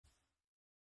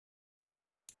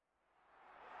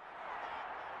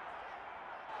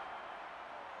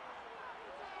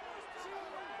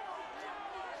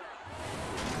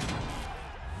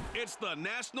It's the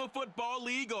National Football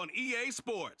League on EA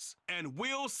Sports, and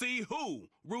we'll see who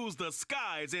rules the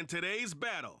skies in today's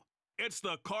battle. It's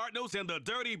the Cardinals and the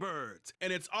Dirty Birds,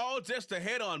 and it's all just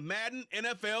ahead on Madden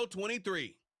NFL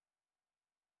 23.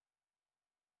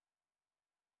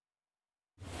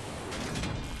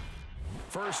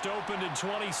 First opened in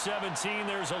 2017,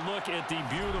 there's a look at the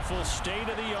beautiful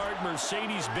state-of-the-art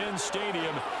Mercedes-Benz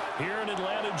Stadium here in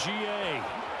Atlanta, GA.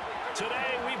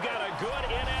 Today, we've got a good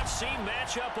NFC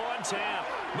matchup on tap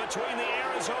between the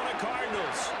Arizona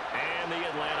Cardinals and the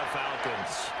Atlanta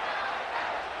Falcons.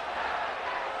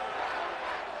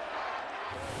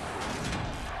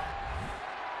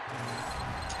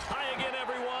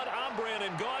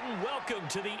 Welcome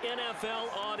to the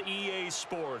NFL on EA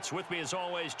Sports. With me, as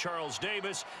always, Charles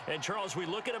Davis. And, Charles, we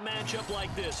look at a matchup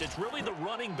like this. It's really the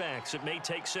running backs that may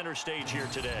take center stage here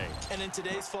today. And in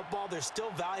today's football, they're still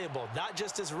valuable, not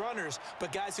just as runners,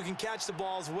 but guys who can catch the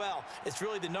ball as well. It's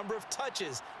really the number of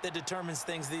touches that determines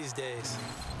things these days.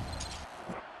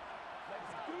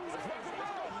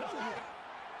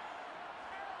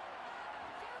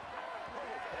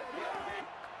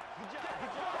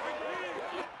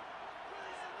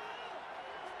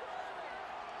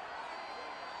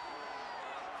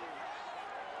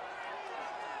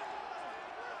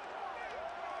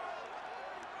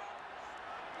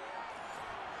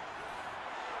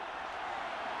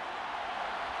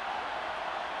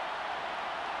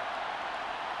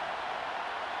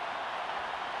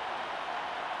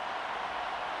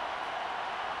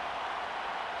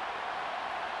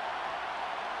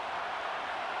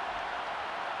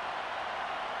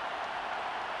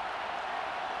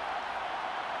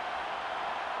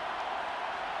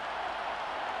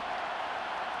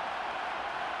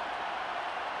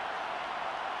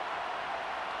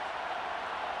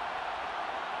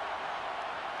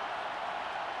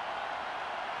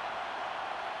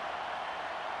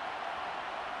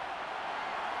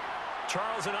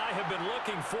 Charles and I have been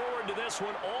looking forward to this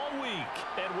one all week,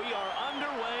 and we are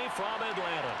underway from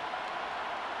Atlanta.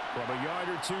 From a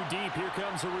yard or two deep, here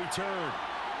comes a return.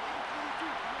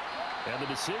 And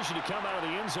the decision to come out of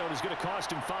the end zone is going to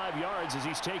cost him 5 yards as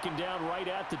he's taken down right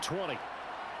at the 20.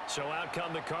 So out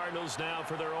come the Cardinals now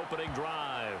for their opening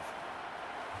drive.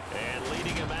 And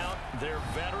leading him out, their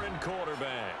veteran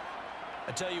quarterback.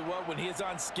 I tell you what, when he is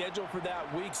on schedule for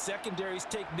that week, secondaries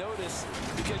take notice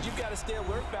because you've got to stay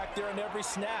alert back there on every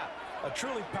snap. A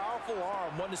truly powerful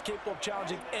arm, one that's capable of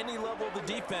challenging any level of the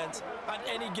defense on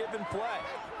any given play.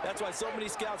 That's why so many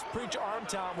scouts preach arm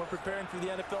talent when preparing for the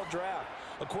NFL draft.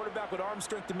 A quarterback with arm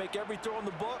strength to make every throw in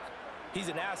the book, he's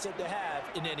an asset to have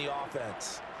in any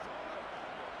offense.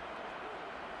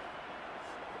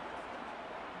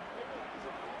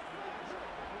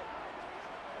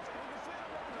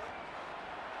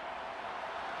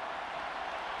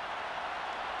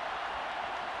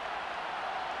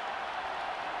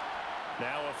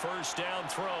 Now a first down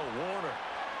throw, Warner.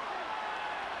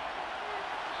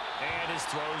 And his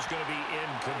throw is going to be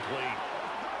incomplete.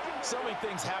 So many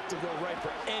things have to go right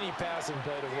for any passing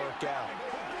play to work out.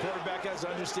 Quarterback has to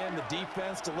understand the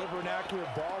defense, deliver an accurate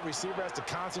ball. Receiver has to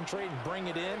concentrate and bring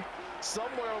it in.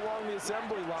 Somewhere along the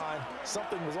assembly line,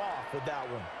 something was off with that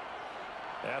one.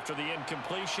 After the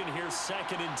incompletion, here's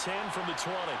 2nd and 10 from the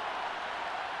 20.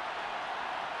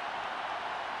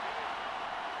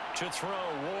 To throw,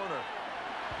 Warner.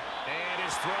 And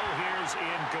his throw here is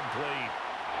incomplete.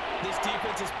 This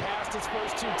defense has passed its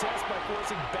first 2 tests by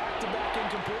forcing back-to-back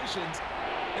incompletions.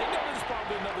 They know there's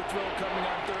probably another throw coming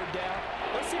on 3rd down.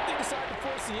 Let's see if they decide to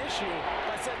force the issue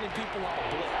by sending people on a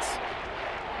blitz.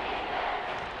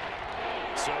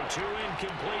 So 2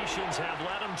 incompletions have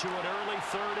led them to an early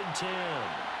 3rd and 10.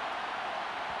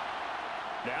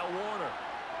 Now Warner.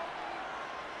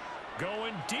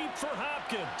 Going deep for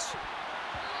Hopkins.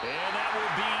 And that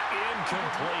will be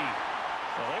incomplete.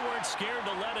 Well, they weren't scared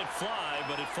to let it fly,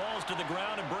 but it falls to the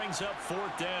ground and brings up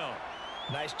 4th down.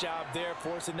 Nice job there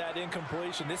forcing that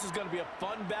incompletion. This is going to be a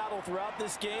fun battle throughout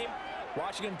this game,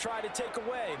 watching him try to take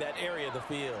away that area of the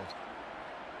field.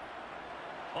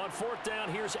 On 4th down,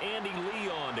 here's Andy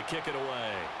Leon to kick it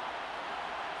away.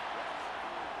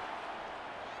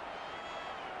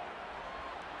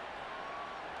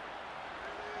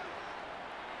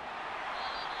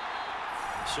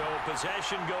 So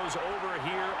possession goes over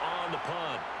here on the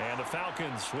punt. And the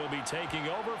Falcons will be taking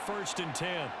over 1st and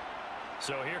 10.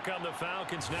 So here come the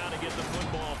Falcons now to get the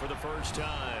football for the first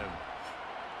time.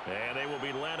 And they will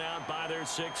be led out by their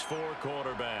 6'4"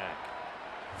 quarterback.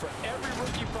 For every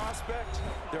rookie prospect,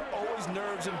 there are always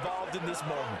nerves involved in this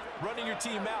moment. Running your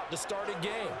team out to start a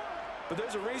game. But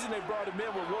there's a reason they brought him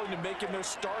in. We're willing to make him their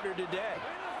starter today.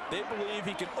 They believe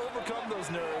he can overcome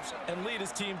those nerves and lead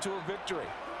his team to a victory.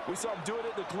 We saw him do it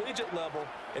at the collegiate level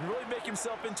and really make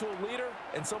himself into a leader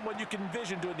and someone you can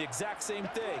envision doing the exact same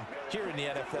thing here in the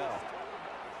NFL.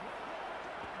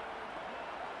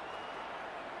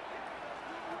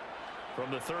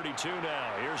 From the 32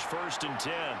 now, here's 1st and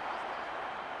 10.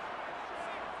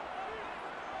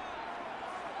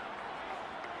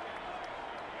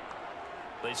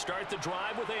 They start the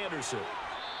drive with Anderson.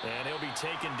 And he'll be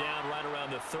taken down right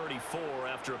around the 34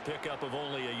 after a pickup of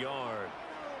only a yard.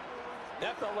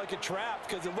 That felt like a trap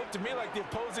because it looked to me like the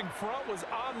opposing front was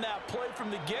on that play from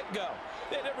the get-go.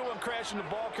 They had everyone crashing the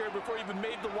ball carrier before he even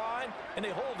made the line, and they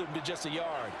hold him to just a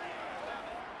yard.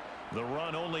 The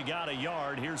run only got a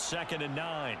yard. Here's 2nd and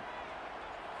 9.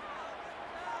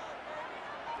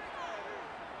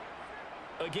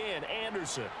 Again,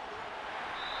 Anderson.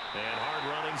 And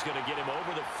hard running's going to get him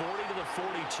over the 40 to the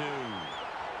 42.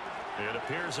 It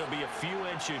appears he'll be a few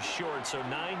inches short, so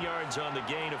 9 yards on the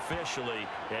gain officially,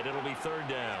 and it'll be 3rd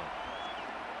down.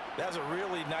 That's a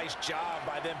really nice job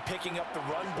by them picking up the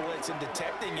run blitz and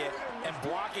detecting it and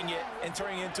blocking it and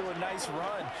turning it into a nice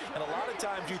run. And a lot of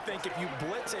times you think if you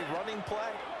blitz a running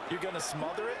play, you're going to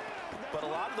smother it. But a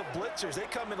lot of the blitzers, they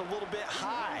come in a little bit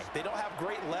high. They don't have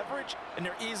great leverage, and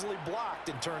they're easily blocked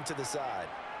and turned to the side.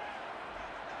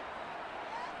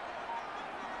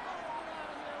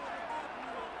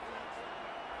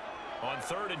 On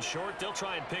 3rd and short, they'll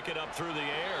try and pick it up through the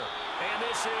air. And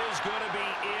this is going to be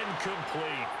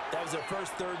incomplete. That was their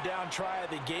first 3rd down try of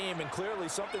the game, and clearly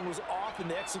something was off in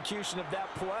the execution of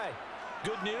that play.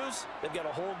 Good news, they've got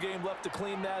a whole game left to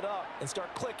clean that up and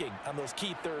start clicking on those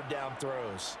key 3rd down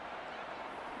throws.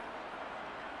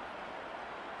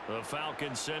 The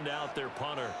Falcons send out their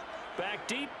punter. Back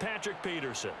deep, Patrick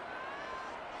Peterson.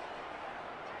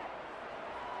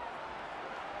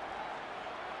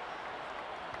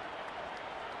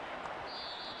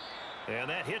 And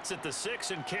that hits at the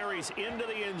 6 and carries into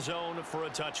the end zone for a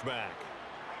touchback.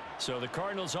 So the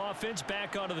Cardinals offense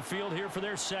back onto the field here for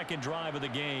their 2nd drive of the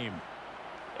game.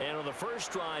 And on the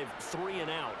first drive, 3 and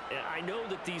out. I know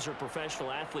that these are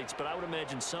professional athletes, but I would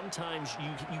imagine sometimes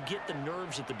you get the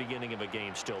nerves at the beginning of a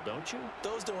game still, don't you?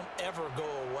 Those don't ever go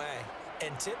away.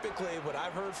 And typically what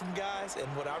I've heard from guys and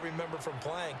what I remember from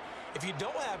playing, if you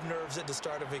don't have nerves at the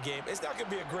start of a game, it's not going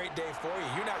to be a great day for you.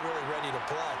 You're not really ready to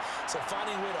play. So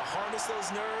finding a way to harness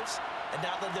those nerves and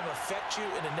not let them affect you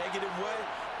in a negative way,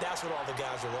 that's what all the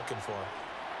guys are looking for.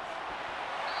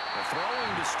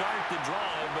 Throwing to start the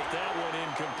drive, but that one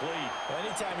incomplete. Well,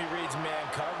 anytime he reads man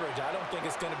coverage, I don't think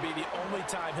it's going to be the only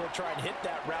time he'll try and hit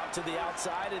that route to the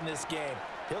outside in this game.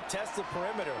 He'll test the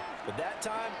perimeter, but that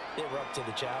time, they were up to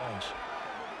the challenge.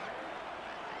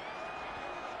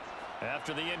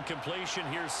 After the incompletion,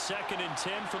 here's 2nd and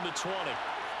 10 from the 20.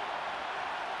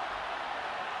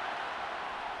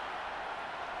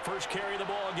 First carry of the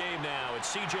ball game now. It's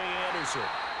C.J. Anderson.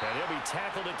 And he'll be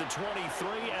tackled at the 23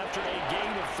 after a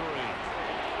gain of 3.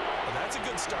 Well, that's a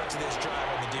good start to this drive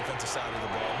on the defensive side of the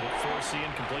ball. Force the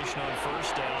incompletion on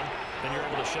 1st down. Then you're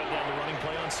able to shut down the running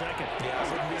play on 2nd. Yeah, I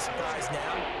wouldn't be surprised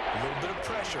now. A little bit of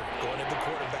pressure going at the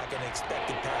quarterback in an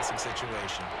expected passing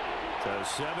situation. So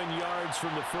 7 yards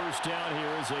from the 1st down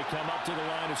here as they come up to the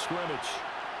line of scrimmage.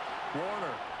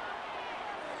 Warner.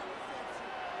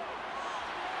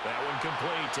 That one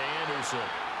complete to Anderson.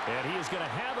 And he is going to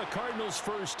have a Cardinals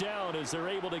 1st down as they're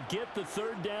able to get the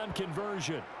 3rd down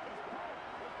conversion.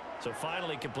 So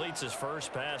finally completes his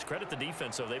first pass. Credit the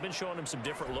defense, though. They've been showing him some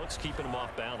different looks, keeping him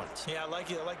off balance. Yeah, I like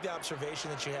the observation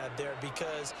that you had there,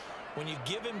 because when you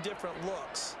give him different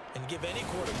looks and give any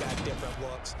quarterback different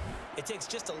looks, it takes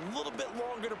just a little bit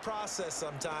longer to process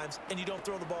sometimes, and you don't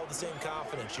throw the ball with the same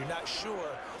confidence. You're not sure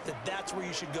that that's where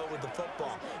you should go with the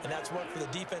football, and that's worked for the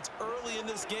defense early in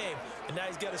this game, and now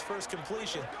he's got his first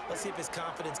completion. Let's see if his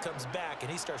confidence comes back,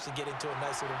 and he starts to get into a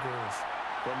nice little groove.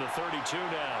 From the 32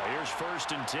 now, here's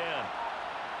 1st and 10.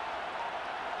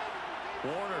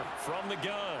 Warner from the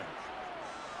gun.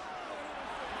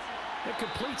 It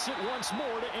completes it once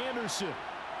more to Anderson.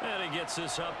 And he gets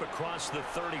this up across the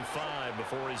 35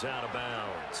 before he's out of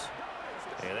bounds.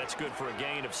 And that's good for a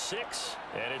gain of 6,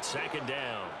 and it's 2nd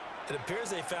down. It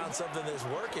appears they found something that's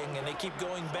working, and they keep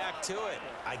going back to it.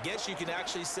 I guess you can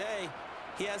actually say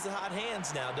he has the hot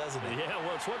hands now, doesn't he? Yeah,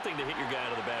 well, it's one thing to hit your guy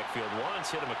out of the backfield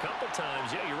once, hit him a couple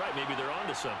times. Yeah, you're right. Maybe they're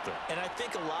onto something. And I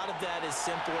think a lot of that is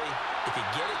simply, if you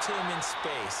get it to him in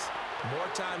space, more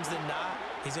times than not,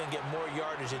 he's going to get more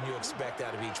yardage than you expect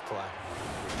out of each play.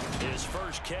 His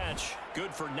first catch,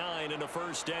 good for 9 and a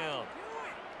 1st down.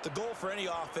 The goal for any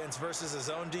offense versus his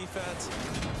own defense,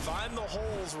 find the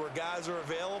holes where guys are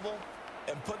available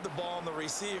and put the ball on the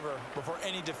receiver before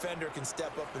any defender can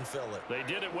step up and fill it. They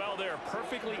did it well there.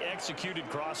 Perfectly executed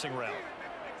crossing route.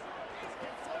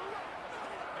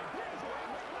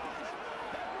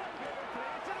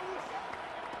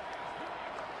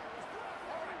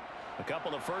 A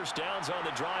couple of first downs on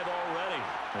the drive already,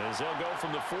 as they'll go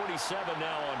from the 47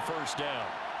 now on first down.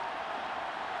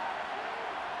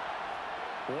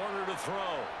 Warner to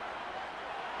throw.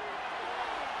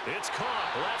 It's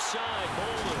caught left side,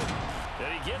 Bolden.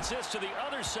 And he gets this to the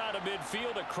other side of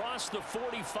midfield across the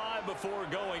 45 before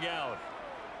going out.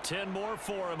 10 more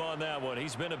for him on that one.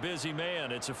 He's been a busy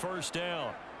man. It's a first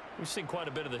down. We've seen quite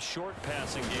a bit of the short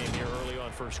passing game here early on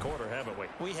first quarter, haven't we?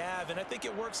 We have, and I think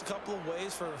it works a couple of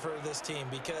ways for this team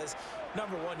because,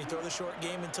 number one, you throw the short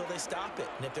game until they stop it.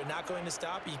 And if they're not going to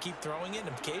stop it, you keep throwing it, and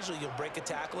occasionally you'll break a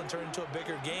tackle and turn it into a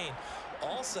bigger gain.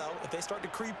 Also, if they start to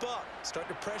creep up, start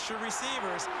to pressure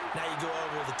receivers, now you go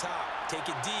over the top, take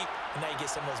it deep, and now you get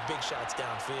some of those big shots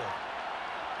downfield.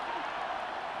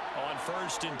 On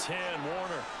first and 10,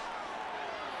 Warner.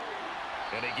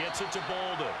 And he gets it to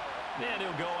Bolden. And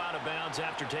he'll go out of bounds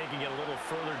after taking it a little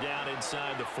further down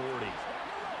inside the 40.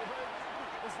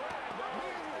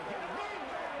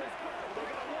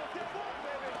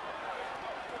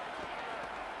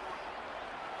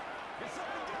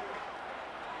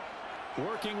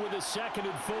 Working with a 2nd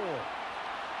and 4.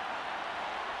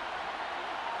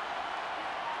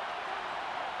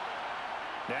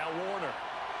 Now Warner.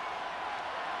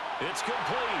 It's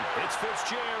complete. It's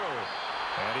Fitzgerald.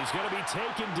 And he's going to be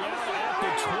taken down at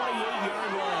the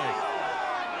 28-yard line.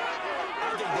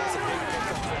 I think that's a big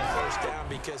pickup for a first down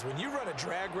because when you run a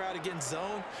drag route against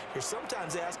zone, you're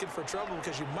sometimes asking for trouble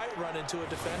because you might run into a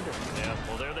defender. Yeah,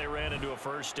 well, there they ran into a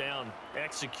first down.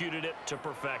 Executed it to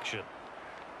perfection.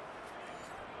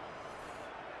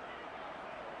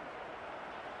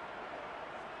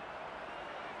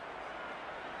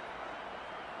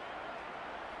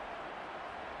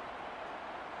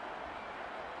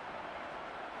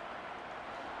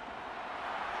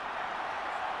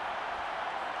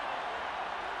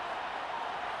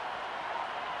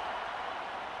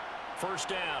 First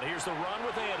down. Here's the run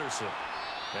with Anderson.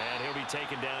 And he'll be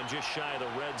taken down just shy of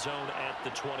the red zone at the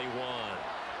 21.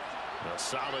 A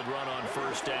solid run on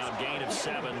first down. Gain of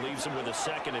 7 leaves him with a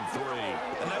 2nd and 3.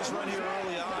 A nice run here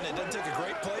early on. It doesn't take a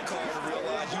great play call to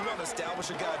realize you want to establish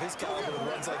a guy of his caliber who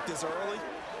runs like this early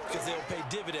because they'll pay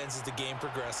dividends as the game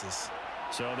progresses.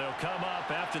 So they'll come up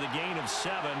after the gain of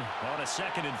 7 on a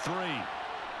 2nd and 3.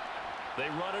 They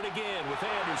run it again with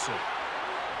Anderson.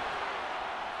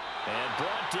 And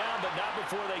brought down, but not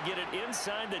before they get it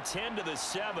inside the 10 to the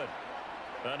 7.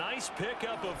 A nice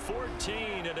pickup of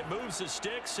 14, and it moves the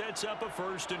stick, sets up a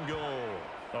 1st and goal.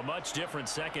 A much different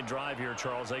second drive here,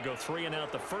 Charles. They go 3 and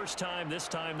out the first time. This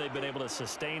time they've been able to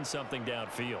sustain something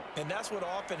downfield. And that's what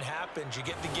often happens. You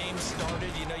get the game started.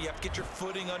 You know, you have to get your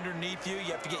footing underneath you.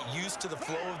 You have to get used to the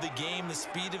flow of the game, the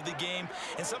speed of the game.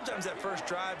 And sometimes that first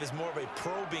drive is more of a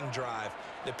probing drive.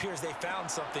 It appears they found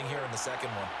something here in the second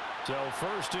one. So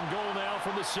 1st and goal now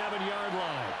from the 7-yard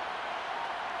line.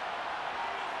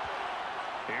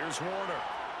 Here's Warner.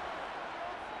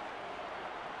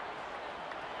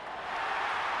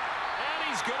 And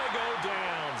he's going to go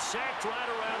down. Sacked right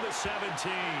around the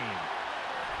 17.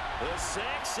 The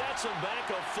sack sets him back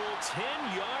a full 10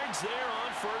 yards there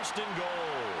on 1st and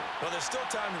goal. Well, there's still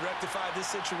time to rectify this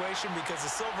situation because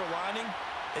the silver lining,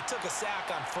 it took a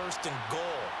sack on 1st and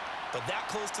goal. But that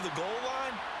close to the goal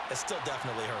line, it still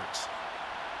definitely hurts.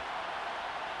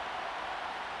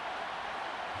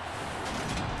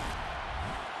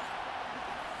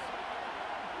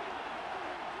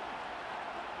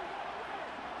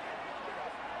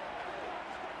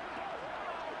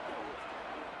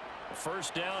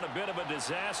 First down, a bit of a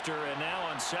disaster, and now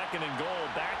on 2nd and goal,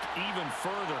 back even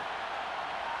further.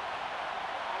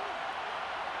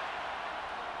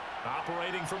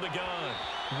 Operating from the gun,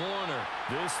 Warner.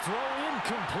 This throw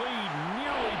incomplete,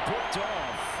 nearly picked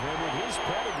off. And with his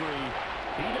pedigree,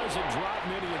 he doesn't drop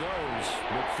many of those.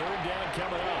 With 3rd down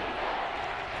coming up.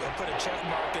 They'll put a check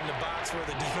mark in the box where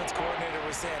the defense coordinator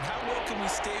was saying, how well can we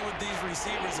stay with these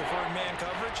receivers if we're in man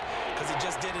coverage? Because he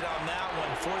just did it on that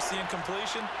one, forced the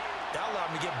incompletion. That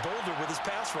allowed him to get bolder with his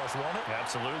pass rush, won't it?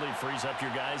 Absolutely. Frees up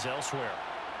your guys elsewhere.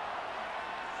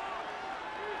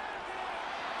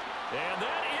 And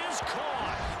that is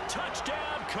caught.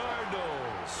 Touchdown,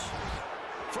 Cardinals.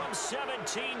 From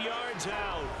 17 yards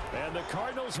out. And the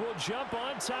Cardinals will jump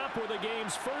on top with the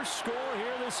game's first score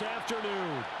here this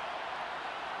afternoon.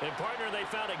 And, partner, they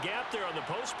found a gap there on the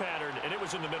post pattern, and it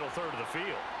was in the middle third of the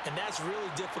field. And that's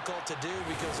really difficult to do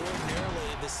because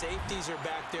ordinarily the safeties are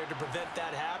back there to prevent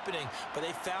that happening. But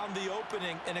they found the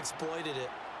opening and exploited it.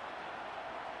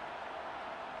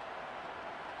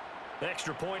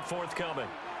 Extra point forthcoming.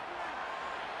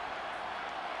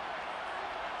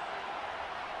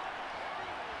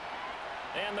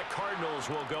 And the Cardinals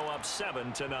will go up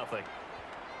 7-0.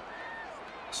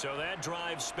 So that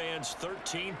drive spans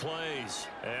 13 plays.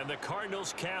 And the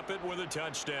Cardinals cap it with a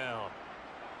touchdown.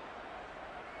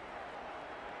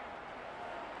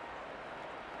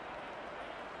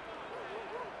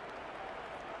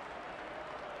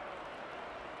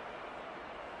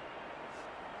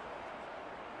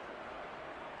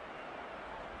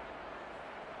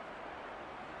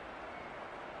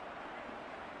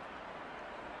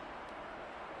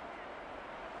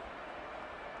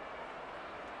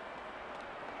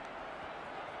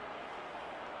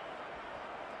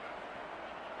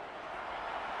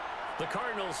 The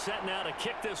Cardinals setting out to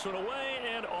kick this one away,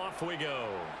 and off we go.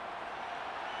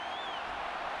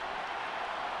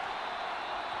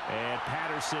 And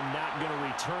Patterson not going to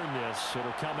return this.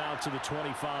 It'll come out to the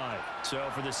 25. So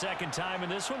for the second time in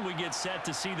this one, we get set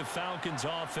to see the Falcons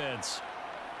offense.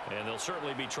 And they'll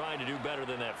certainly be trying to do better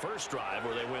than that first drive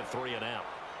where they went 3 and out.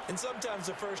 And sometimes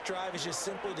the first drive is just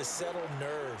simply to settle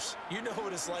nerves. You know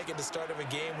what it's like at the start of a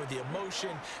game with the emotion.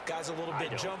 Guys a little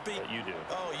bit jumpy. But you do.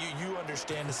 Oh, you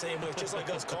understand the same way. It's just like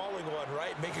us calling one,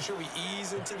 right? Making sure we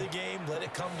ease into the game, let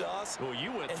it come to us. Well,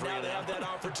 you went 3 and out. And now they have that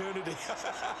opportunity.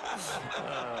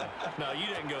 No, you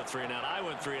didn't go 3 and out. I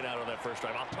went 3 and out on that first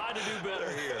drive. I'll try to do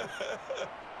better here.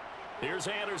 Here's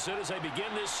Anderson as they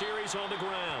begin this series on the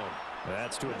ground.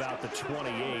 That's to about the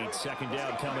 28. Second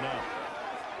down coming up.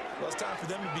 Well, it's time for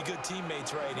them to be good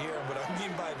teammates right here. And what I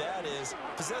mean by that is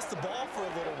possess the ball for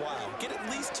a little while. Get at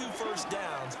least 2 first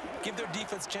downs. Give their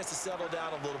defense a chance to settle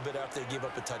down a little bit after they give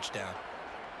up a touchdown.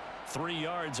 3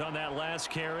 yards on that last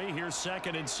carry. Here's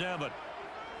 2nd and 7.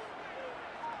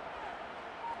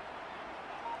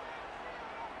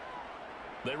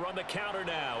 They run the counter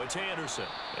now. It's Anderson.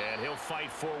 And he'll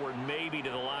fight forward maybe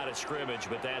to the line of scrimmage,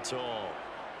 but that's all.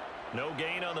 No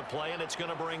gain on the play, and it's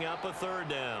going to bring up a 3rd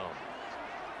down.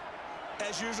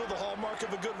 As usual, the hallmark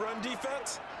of a good run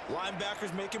defense,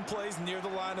 linebackers making plays near the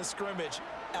line of scrimmage.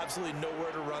 Absolutely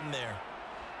nowhere to run there.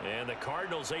 And the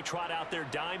Cardinals, they trot out their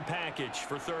dime package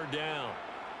for 3rd down.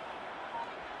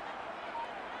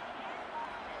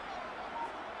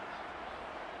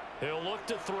 He'll look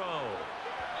to throw.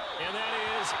 And that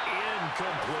is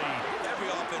incomplete. Every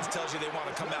offense tells you they want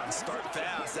to come out and start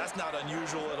fast. That's not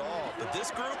unusual at all. But this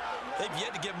group, they've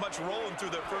yet to get much rolling through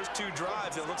their first 2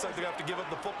 drives. It looks like they're going to have to give up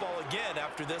the football again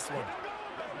after this one.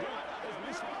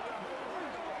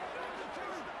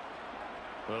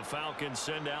 The Falcons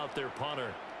send out their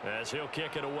punter as he'll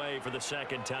kick it away for the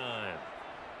 2nd time.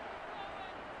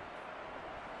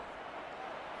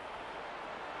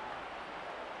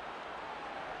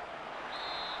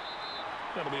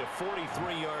 That'll be a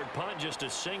 43-yard punt, just a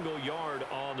single yard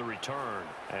on the return.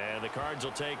 And the Cards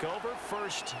will take over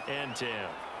 1st and 10.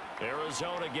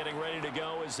 Arizona getting ready to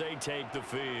go as they take the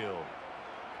field.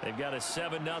 They've got a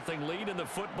 7-0 lead in the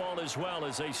football as well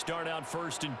as they start out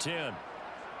 1st and 10.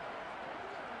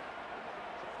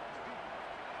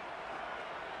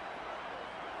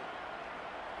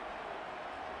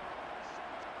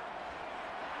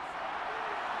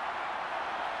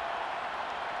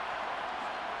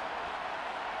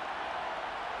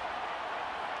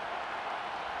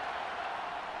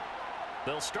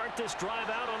 They'll start this drive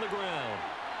out on the ground.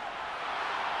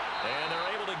 And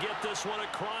they're able to get this one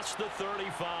across the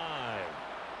 35.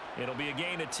 It'll be a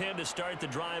gain of 10 to start the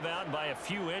drive out. By a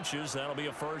few inches, that'll be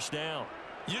a 1st down.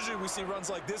 Usually we see runs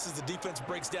like this as the defense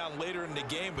breaks down later in the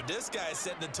game, but this guy is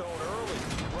setting the tone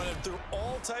early, running through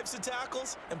all types of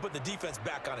tackles and putting the defense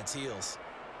back on its heels.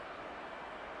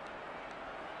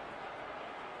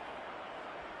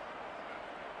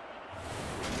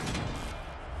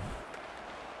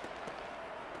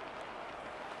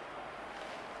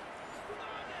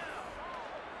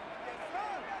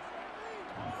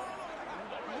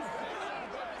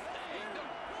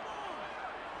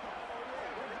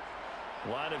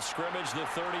 Line of scrimmage, the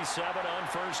 37 on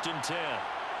 1st and 10.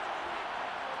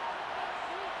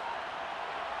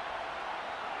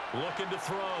 Looking to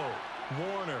throw.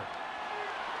 Warner.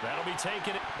 That'll be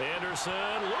taken.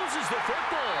 Anderson loses the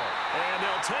football. And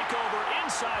they'll take over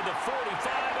inside the 45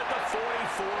 at the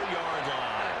 44-yard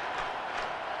line.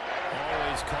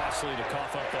 Always costly to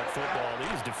cough up that football.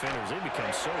 These defenders, they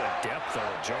become so adept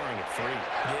at jarring it free.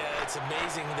 Yeah, it's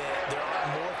amazing that there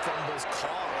aren't more fumbles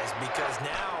caused because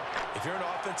now, if you're an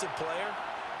offensive player,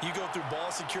 You go through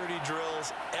ball security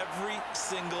drills every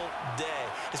single day.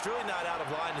 It's really not out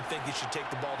of line to think you should take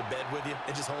the ball to bed with you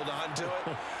and just hold on to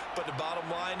it. But the bottom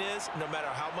line is, no matter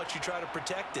how much you try to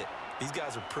protect it, these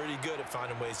guys are pretty good at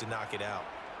finding ways to knock it out.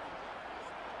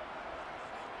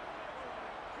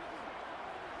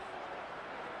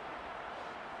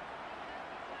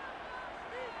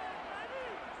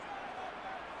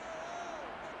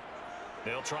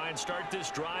 They'll try and start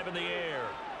this drive in the air.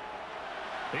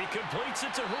 He completes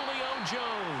it to Julio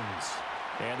Jones.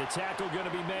 And the tackle going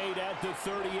to be made at the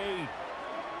 38.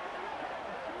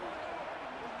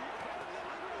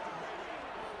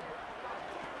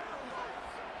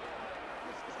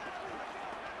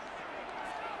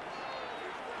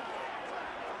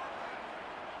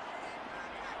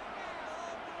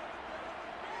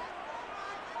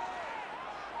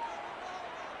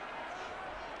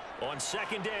 On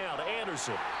second down,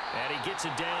 Anderson. And he gets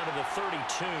it down to the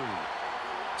 32.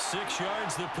 6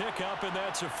 yards the pickup, and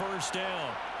that's a first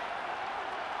down.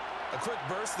 A quick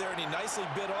burst there, and he nicely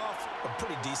bit off a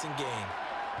pretty decent gain.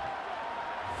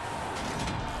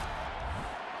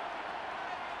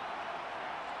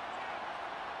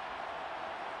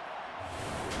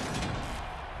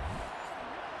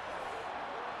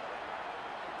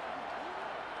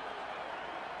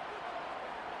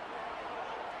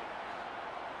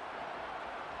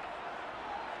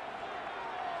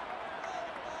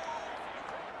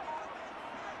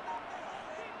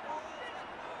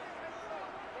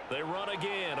 They run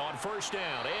again on first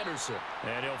down. Anderson.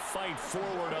 And he'll fight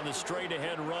forward on the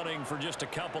straight-ahead running for just a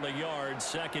couple of yards.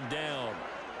 Second down.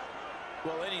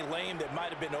 Well, any lane that might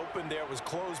have been open there was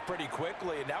closed pretty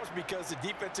quickly, and that was because the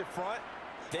defensive front,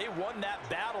 they won that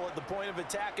battle at the point of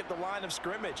attack at the line of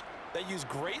scrimmage. They used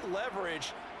great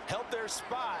leverage, held their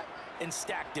spot, and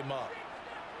stacked him up.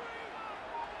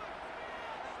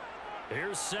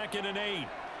 Here's 2nd and 8.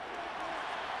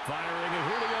 Firing, and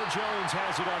Julio Jones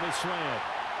has it on the slant.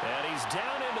 And he's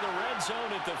down into the red zone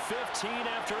at the 15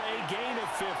 after a gain of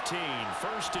 15.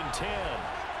 1st and 10.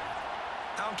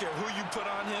 I don't care who you put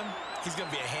on him. He's going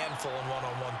to be a handful in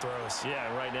one-on-one throws.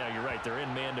 Yeah, right now you're right. They're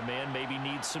in man-to-man. Maybe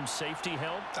needs some safety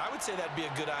help. I would say that'd be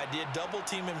a good idea. Double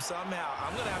team him somehow.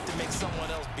 I'm going to have to make someone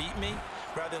else beat me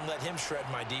rather than let him shred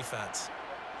my defense.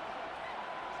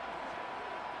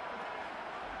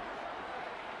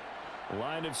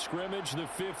 Line of scrimmage, the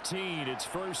 15. It's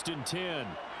 1st and 10.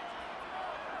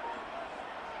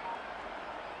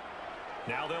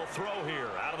 Now they'll throw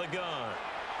here out of the gun.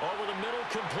 Over the middle,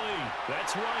 complete.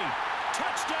 That's right.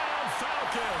 Touchdown,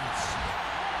 Falcons.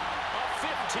 A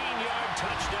 15-yard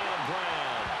touchdown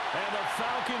grab. And the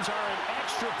Falcons are an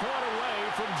extra point away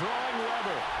from drawing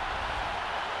level.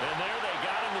 And there they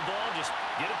got him the ball. Just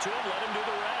get it to him, let him do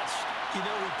the rest. You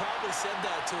know, he probably said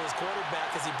that to his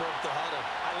quarterback as he broke the huddle.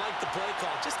 I like the play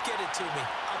call. Just get it to me.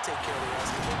 I'll take care of the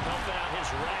rest of it. Help out his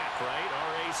rack, right?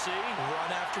 RAC.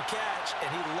 Run after catch, and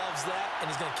he loves that,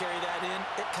 and he's going to carry that in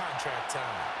at contract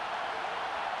time.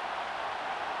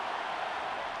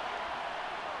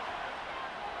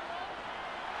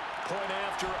 Point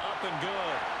after, up and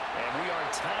good. And we are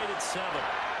tied at 7.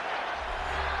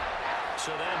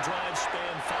 So that drive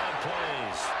spanned 5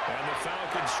 plays. And the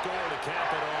Falcons score to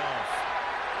cap it off.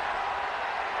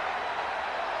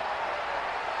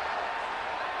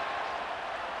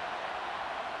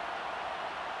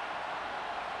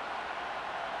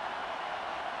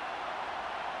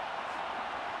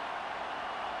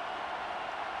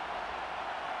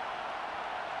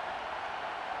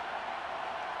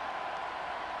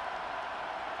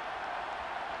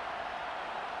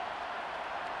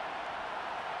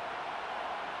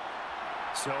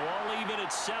 So all even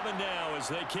at 7 now as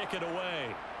they kick it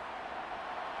away.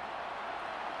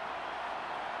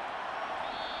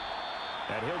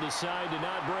 And he'll decide to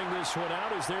not bring this one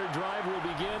out as their drive will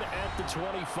begin at the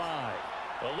 25.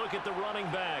 A look at the running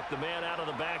back, the man out of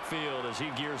the backfield as he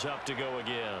gears up to go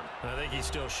again. I think he's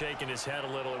still shaking his head a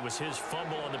little. It was his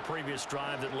fumble on the previous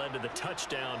drive that led to the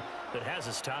touchdown that has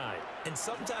us tied. And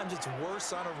sometimes it's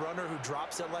worse on a runner who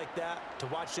drops it like that to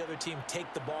watch the other team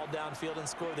take the ball downfield and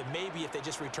score than maybe if they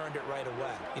just returned it right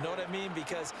away. You know what I mean?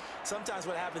 Because sometimes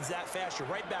what happens that fast, you're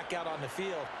right back out on the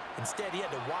field. Instead, he had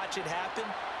to watch it happen.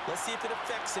 Let's see if it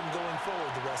affects him going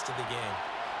forward the rest of the game.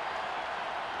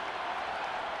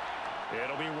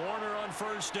 It'll be Warner on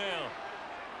first down.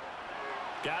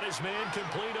 Got his man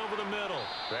complete over the middle.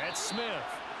 That's Smith.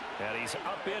 And he's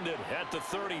upended at the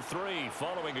 33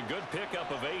 following a good pickup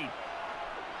of 8.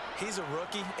 He's a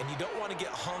rookie, and you don't want to get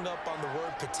hung up on the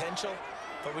word potential.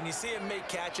 But when you see him make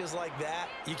catches like that,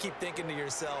 you keep thinking to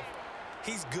yourself,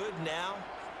 he's good now.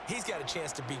 He's got a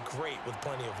chance to be great with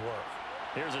plenty of work.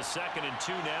 Here's a 2nd and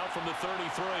 2 now from the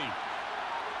 33.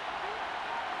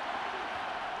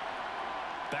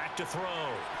 back to throw.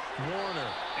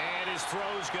 Warner. And his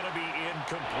throw's going to be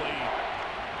incomplete.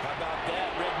 How about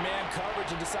that? Red man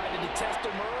coverage and decided to test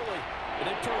him early. But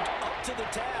it proved up to the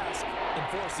task and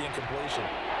forced the incompletion.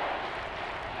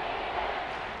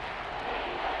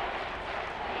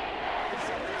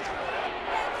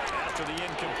 After the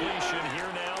incompletion,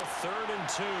 here now, 3rd and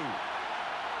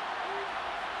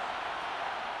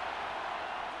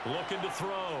 2. Looking to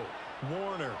throw.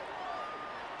 Warner.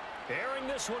 Airing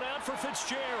this one out for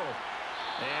Fitzgerald.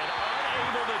 And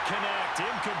unable to connect.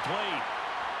 Incomplete.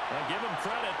 Now give them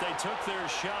credit. They took their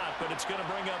shot, but it's going to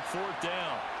bring up 4th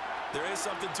down. There is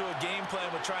something to a game plan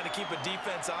with trying to keep a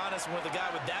defense honest. With a guy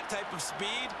with that type of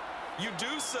speed, you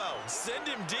do so. Send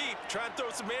him deep. Try and throw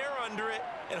some air under it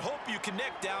and hope you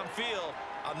connect downfield.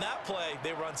 On that play,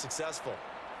 they were unsuccessful.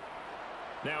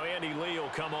 Now Andy Lee will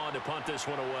come on to punt this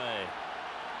one away.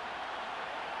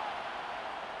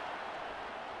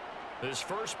 His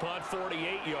first punt,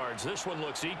 48 yards. This one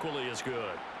looks equally as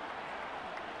good.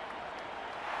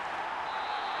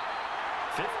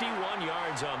 51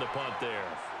 yards on the punt there.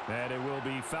 And it will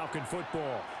be Falcon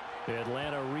football.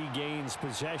 Atlanta regains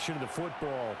possession of the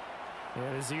football.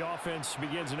 And as the offense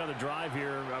begins another drive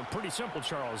here, pretty simple,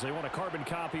 Charles. They want to carbon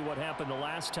copy what happened the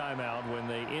last time out when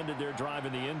they ended their drive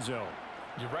in the end zone.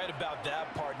 You're right about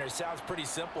that, partner. It sounds pretty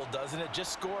simple, doesn't it?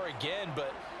 Just score again,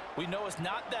 but we know it's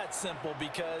not that simple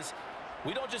because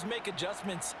we don't just make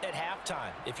adjustments at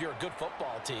halftime. If you're a good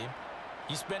football team,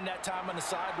 you spend that time on the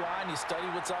sideline, you study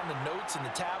what's on the notes and the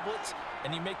tablets,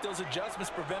 and you make those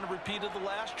adjustments, prevent a repeat of the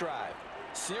last drive.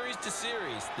 Series to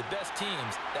series, the best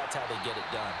teams, that's how they get it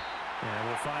done. And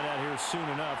we'll find out here soon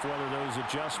enough whether those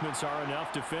adjustments are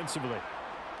enough defensively.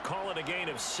 Call it a gain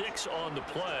of 6 on the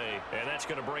play, and that's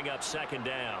going to bring up 2nd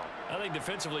down. I think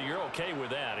defensively you're okay with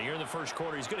that. Here in the first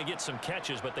quarter, he's going to get some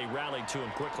catches, but they rallied to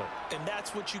him quickly. And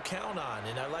that's what you count on,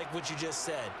 and I like what you just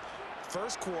said.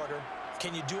 First quarter,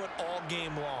 can you do it all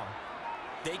game long?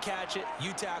 They catch it,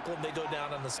 you tackle them, they go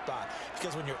down on the spot.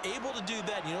 Because when you're able to do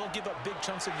that, you don't give up big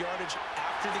chunks of yardage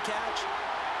after the catch,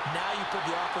 now you put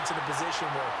the offense in a position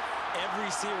where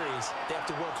every series they have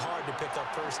to work hard to pick up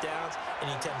first downs, and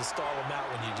you tend to stall them out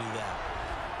when you do that.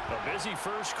 A busy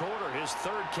first quarter. His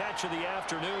 3rd catch of the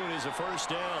afternoon is a first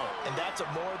down. And that's a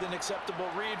more than acceptable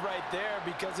read right there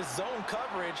because it's zone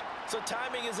coverage, so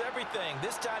timing is everything.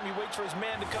 This time he waits for his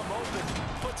man to come open,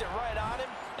 puts it right on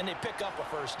him, and they pick up a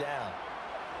first down.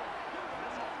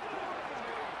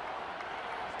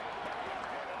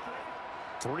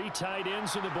 Three tight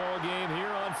ends in the ball game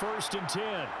here on 1st and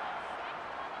 10.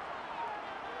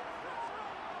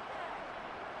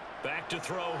 Back to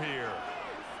throw here.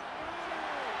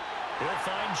 He'll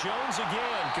find Jones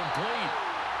again, complete.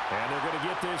 And they're going to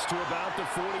get this to about the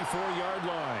 44-yard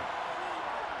line.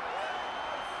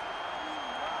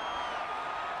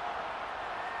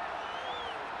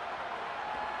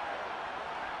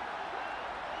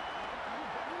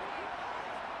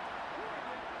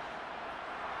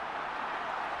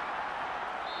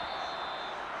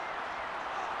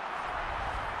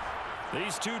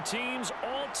 These two teams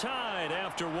all tied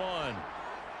after one.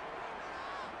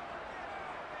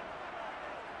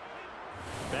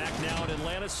 Back now in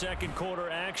Atlanta's second quarter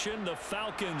action. The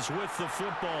Falcons with the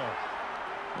football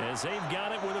as they've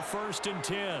got it with a 1st and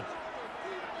 10.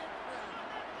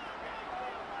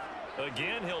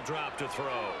 Again, he'll drop to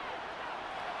throw.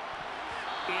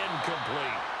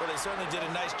 Incomplete. Well, they certainly did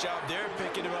a nice job there,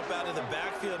 picking him up out of the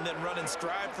backfield and then running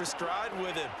stride for stride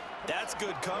with him. That's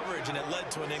good coverage, and it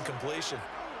led to an incompletion.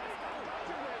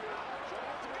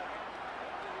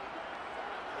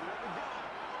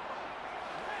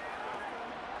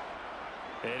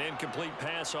 An incomplete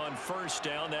pass on first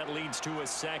down. That leads to a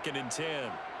 2nd and 10.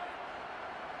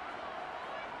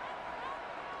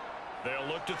 They'll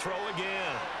look to throw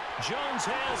again. Jones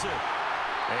has it.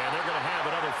 And they're going to have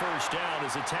another first down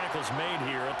as the tackle's made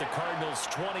here at the Cardinals'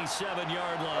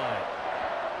 27-yard line.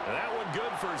 That one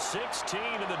good for 16,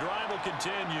 and the drive will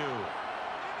continue.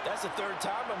 That's the 3rd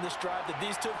time on this drive that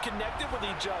these two have connected with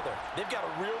each other. They've got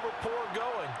a real rapport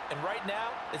going, and right now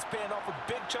it's paying off with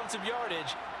big chunks of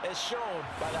yardage as shown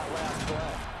by that last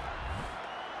play.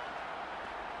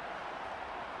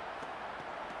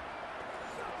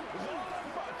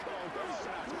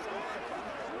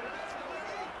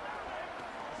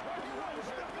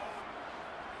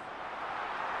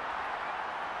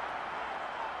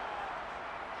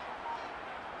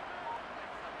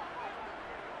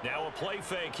 Now a play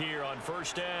fake here on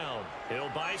first down.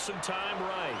 He'll buy some time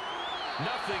right.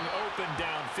 Nothing open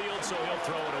downfield, so he'll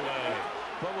throw it away.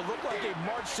 What will look like a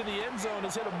march to the end zone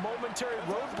has hit a momentary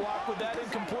roadblock with that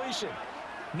incompletion.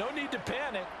 No need to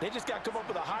panic. They just got to come up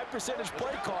with a high percentage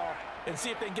play call and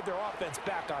see if they can get their offense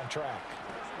back on track.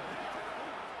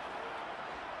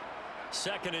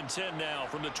 2nd and 10 now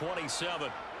from the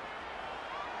 27.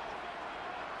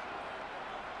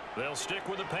 They'll stick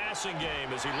with the passing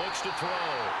game as he looks to throw.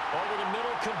 Over the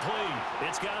middle, complete.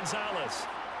 It's Gonzalez.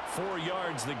 4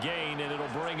 yards the gain, and it'll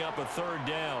bring up a 3rd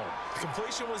down.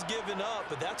 Completion was given up,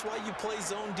 but that's why you play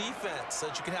zone defense, so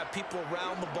that you can have people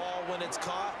around the ball when it's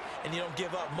caught, and you don't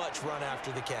give up much run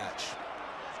after the catch.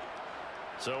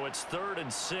 So it's 3rd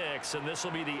and 6, and this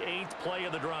will be the 8th play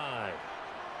of the drive.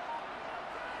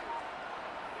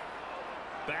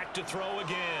 Back to throw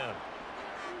again.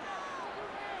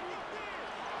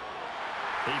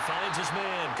 He finds his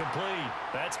man, complete.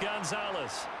 That's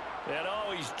Gonzalez. And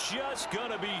oh, he's just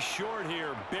going to be short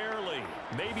here, barely.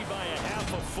 Maybe by a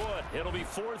half a foot. It'll be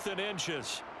 4th and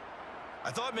inches.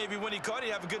 I thought maybe when he caught,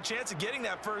 he'd have a good chance of getting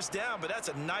that first down, but that's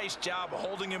a nice job of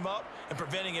holding him up and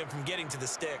preventing him from getting to the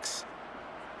sticks.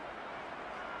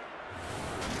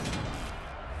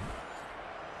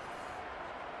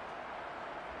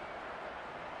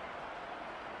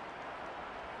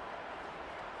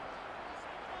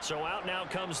 So out now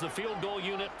comes the field goal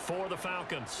unit for the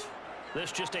Falcons.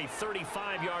 This just a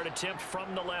 35-yard attempt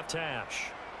from the left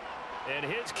hash. And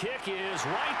his kick is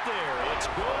right there. It's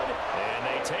good. And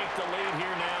they take the lead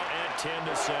here now at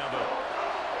 10-7.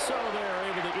 So they're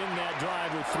able to end that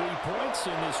drive with 3 points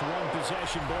in this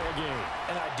one-possession ball game.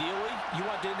 And ideally, you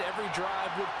want to end every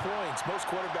drive with points. Most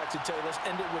quarterbacks would tell you, let's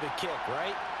end it with a kick,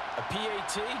 right? A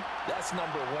PAT, that's #1.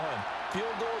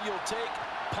 Field goal you'll take.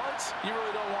 Punts, you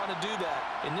really don't want to do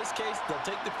that. In this case, they'll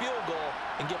take the field goal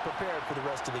and get prepared for the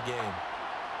rest of the game.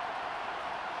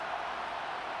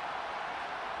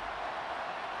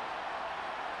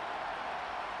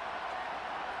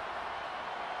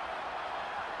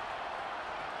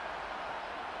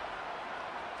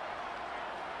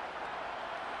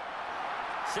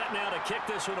 Set now to kick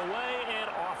this one away, and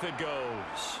off it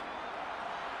goes.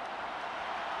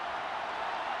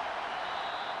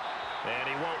 And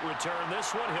he won't return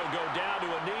this one. He'll go down to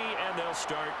a knee, and they'll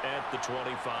start at the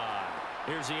 25.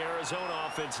 Here's the Arizona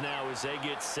offense now as they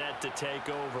get set to take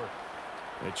over.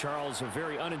 And Charles, a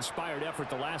very uninspired effort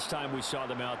the last time we saw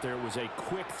them out there. It was a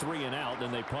quick 3 and out,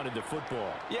 and they punted the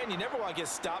football. Yeah, and you never want to get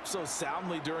stopped so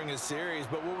soundly during a series,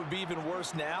 but what would be even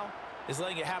worse now is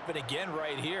letting it happen again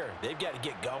right here. They've got to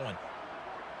get going.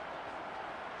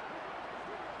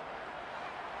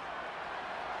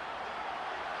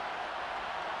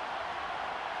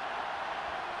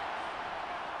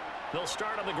 They'll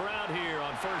start on the ground here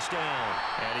on 1st down.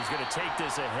 And he's going to take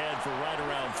this ahead for right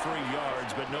around 3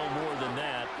 yards, but no more than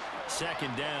that.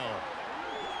 2nd down.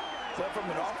 But from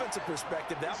an offensive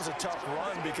perspective, that was a tough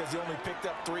run because he only picked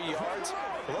up 3 yards.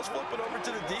 But let's flip it over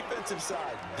to the defensive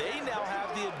side. They now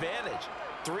have the advantage.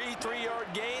 3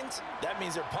 3-yard gains, that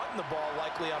means they're punting the ball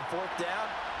likely on 4th down.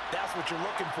 That's what you're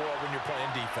looking for when you're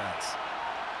playing defense.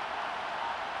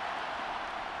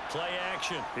 Play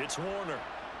action. It's Warner.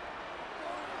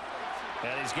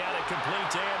 And he's got it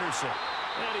complete to Anderson.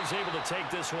 And he's able to take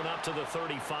this one up to the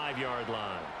 35-yard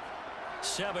line.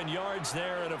 7 yards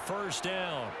there and a 1st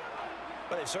down.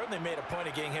 But they've certainly made a point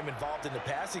of getting him involved in the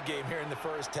passing game here in the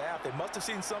first half. They must have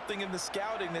seen something in the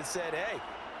scouting that said, hey,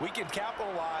 we can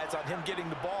capitalize on him getting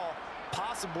the ball,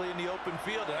 possibly in the open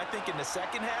field. And I think in the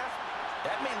second half,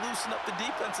 that may loosen up the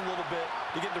defense a little bit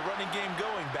to get the running game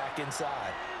going back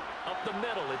inside. Up the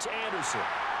middle, it's Anderson.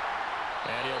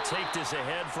 And he'll take this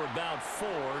ahead for about 4.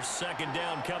 2nd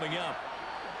down coming up.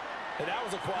 And that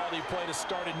was a quality play to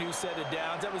start a new set of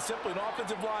downs. That was simply an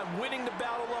offensive line winning the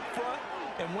battle up front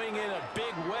and winning in a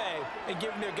big way and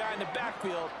giving their guy in the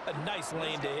backfield a nice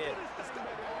lane to hit.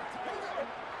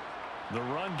 The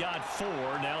run got 4.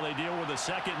 Now they deal with a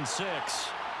 2nd and 6.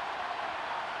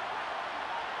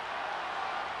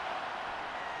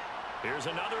 Here's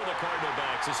another of the Cardinal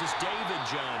backs. This is David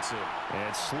Johnson. And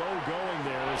slow going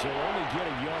there as he'll only get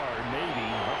a yard, maybe,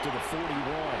 up to the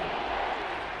 41.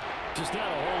 Just not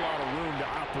a whole lot of room to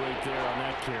operate there on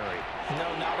that carry. No,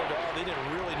 not at all. They did a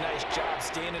really nice job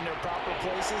staying in their proper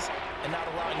places and not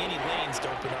allowing any lanes to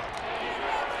open up.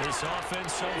 This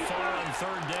offense so far on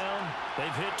 3rd down,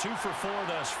 they've hit 2 for 4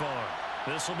 thus far.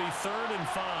 This will be 3rd and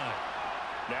 5.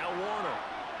 Now Warner.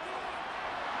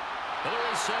 Another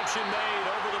reception made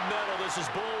over the middle. This is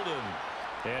Bolden.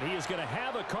 And he is going to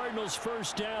have a Cardinals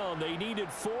 1st down. They needed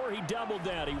 4. He doubled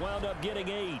that. He wound up getting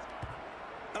 8.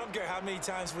 I don't care how many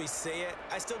times we say it.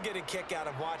 I still get a kick out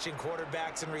of watching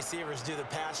quarterbacks and receivers do the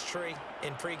pass tree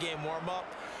in pregame warm-up.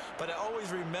 But I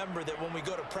always remember that when we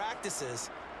go to practices,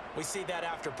 We see that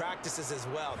after practices as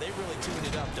well. They really tune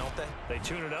it up, don't they? They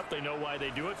tune it up. They know why they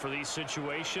do it for these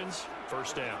situations.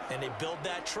 First down. And they build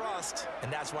that trust,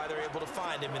 and that's why they're able to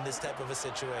find him in this type of a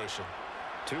situation.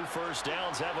 2 first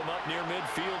downs have him up near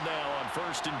midfield now on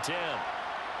 1st and 10.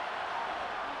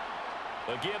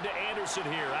 A give to Anderson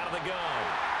here out of the gun.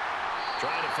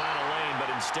 Trying to find a lane,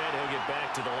 but instead he'll get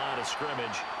back to the line of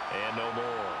scrimmage and no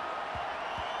more.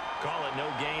 Call it no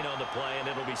gain on the play, and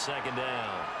it'll be 2nd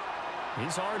down.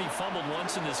 He's already fumbled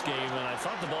once in this game, and I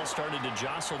thought the ball started to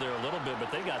jostle there a little bit, but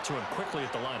they got to him quickly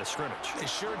at the line of scrimmage. They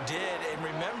sure did, and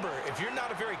remember, if you're not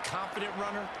a very confident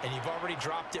runner and you've already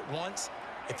dropped it once,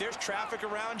 if there's traffic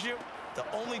around you, the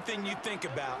only thing you think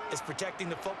about is protecting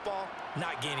the football,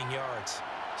 not gaining yards.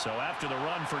 So after the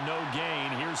run for no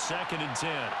gain, here's 2nd and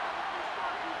 10.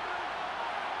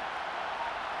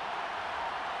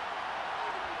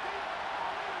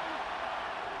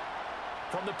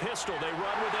 From the pistol, they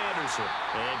run with Anderson.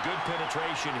 And good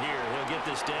penetration here. He'll get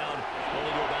this down only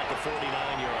to about the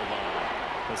 49-yard line.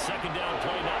 The 2nd down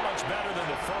play not much better than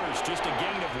the first, just a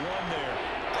gain of 1 there.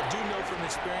 I do know from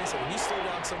experience that when you slow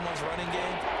down someone's running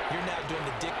game, you're now doing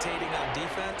the dictating on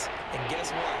defense. And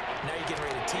guess what? Now you're getting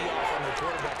ready to tee off on the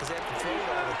quarterback because they have to throw it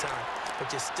all the time. But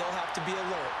you still have to be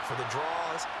alert for the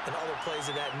draws and other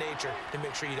plays of that nature to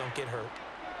make sure you don't get hurt.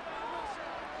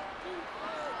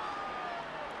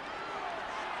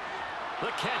 The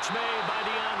catch made by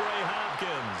DeAndre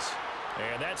Hopkins.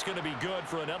 And that's going to be good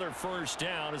for another 1st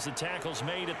down as the tackle's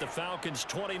made at the Falcons'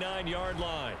 29-yard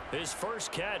line. His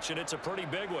first catch, and it's a pretty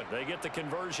big one. They get the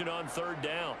conversion on 3rd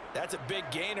down. That's a big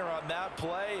gainer on that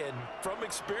play, and from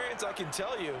experience, I can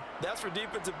tell you, that's where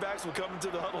defensive backs will come into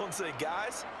the huddle and say,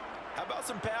 guys, how about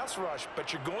some pass rush?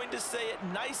 But you're going to say it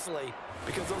nicely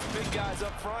because those big guys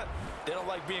up front, they don't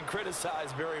like being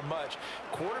criticized very much.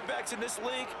 Quarterbacks in this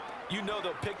league, you know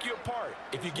they'll pick you apart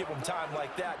if you give them time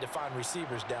like that to find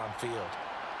receivers downfield.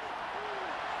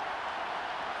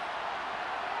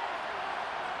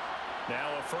 Now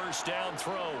a 1st down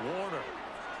throw, Warner.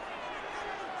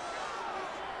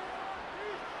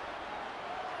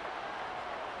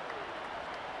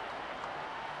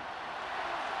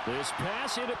 This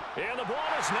pass into... And the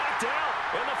ball is knocked out,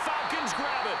 and the Falcons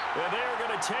grab it. And they're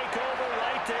going to take over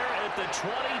right there at the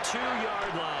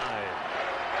 22-yard line.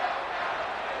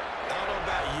 I don't know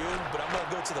about you, but I'm going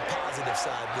to go to the positive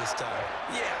side this time.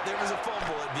 Yeah, there was a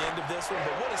fumble at the end of this one,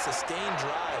 but what a sustained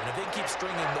drive. And if they keep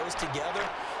stringing those together,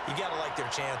 you got to like their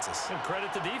chances. And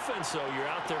credit the defense, though. You're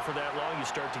out there for that long, you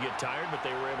start to get tired, but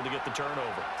they were able to get the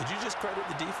turnover. Did you just credit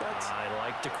the defense? I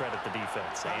like to credit the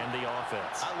defense and the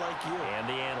offense. I like you. And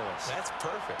the analysts. That's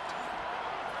perfect.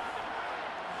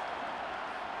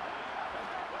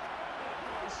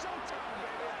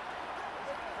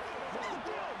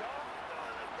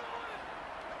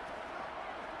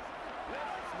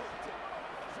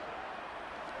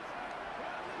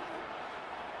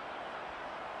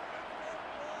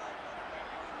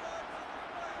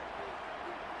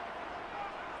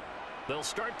 They'll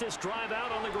start this drive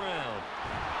out on the ground.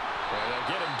 And they'll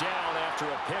get him down after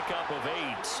a pickup of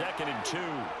 8, 2nd and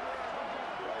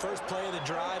 2. First play of the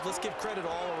drive, let's give credit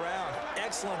all around.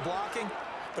 Excellent blocking,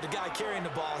 but the guy carrying the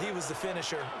ball, he was the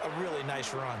finisher. A really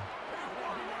nice run.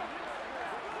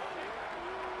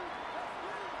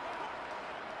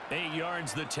 Eight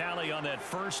yards the tally on that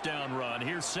 1st down run.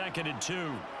 Here's 2nd and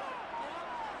 2.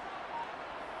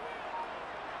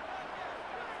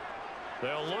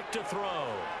 They'll look to throw.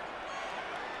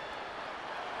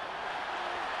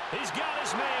 He's got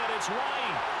his man. It's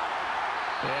White.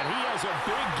 And he has a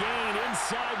big gain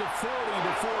inside the 40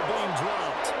 before being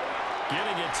dropped.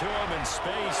 Getting it to him in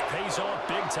space pays off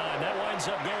big time. That winds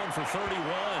up going for 31.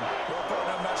 Well,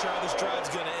 partner, I'm not sure how this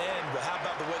drive's going to end, but how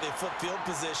about the way they flip field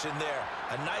position there?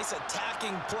 A nice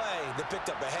attacking play that picked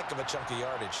up a heck of a chunk of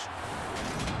yardage.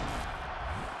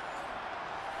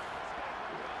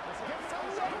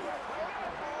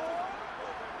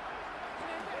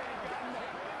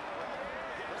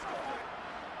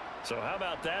 So how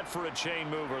about that for a chain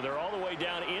mover? They're all the way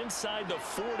down inside the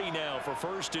 40 now for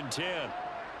 1st and 10.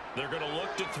 They're going to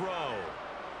look to throw.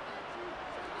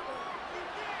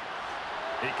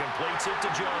 He completes it to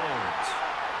Jones.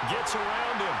 Gets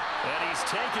around him, and he's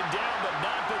taken down, but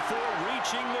not before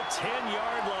reaching the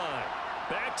 10-yard line.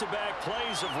 Back-to-back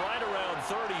plays of right around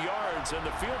 30 yards, and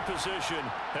the field position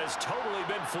has totally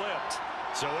been flipped.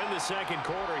 So in the 2nd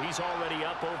quarter, he's already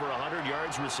up over 100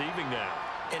 yards receiving now.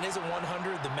 And isn't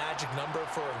 100 the magic number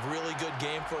for a really good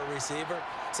game for a receiver?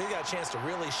 So he's got a chance to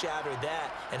really shatter that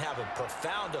and have a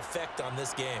profound effect on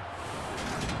this game.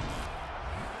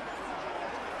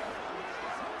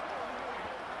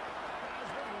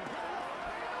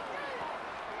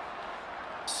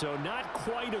 So not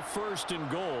quite a first and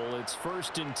goal. It's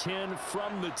 1st and 10 from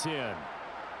the 10.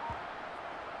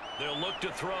 They'll look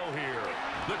to throw here.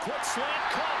 The quick slant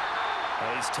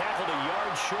caught. He's tackled a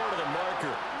yard short of the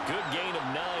marker. Good gain of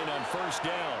 9 on 1st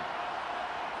down.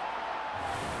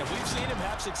 And we've seen him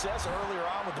have success earlier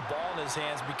on with the ball in his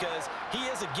hands because he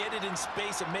is a get it in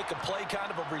space and make a play kind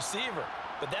of a receiver.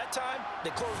 But that time, they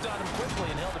closed on him quickly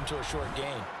and held him to a short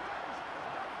gain.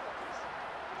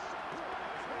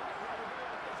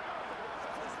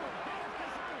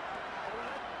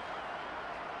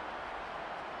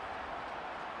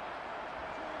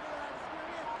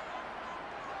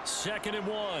 Second and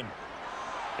 1.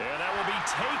 And that will be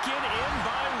taken in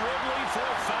by Ridley for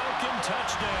a Falcon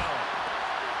touchdown.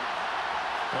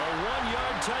 A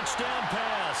 1-yard touchdown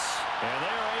pass. And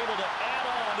they are able to add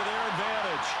on to their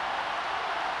advantage.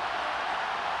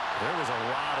 There was a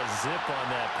lot of zip on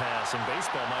that pass, and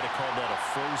baseball might have called that a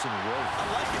frozen rope. I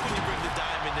like it when you bring the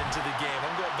diamond into the game.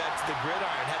 I'm going back to the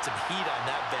gridiron. Had some heat on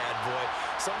that bad boy.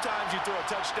 Sometimes you throw a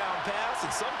touchdown pass, and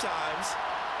sometimes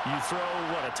you throw,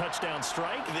 what, a touchdown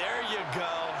strike? There you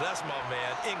go. That's my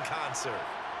man, in concert.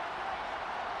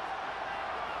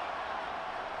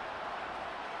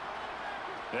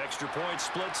 Extra point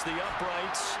splits the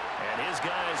uprights, and his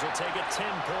guys will take a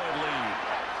 10-point lead.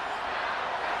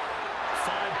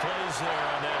 5 plays there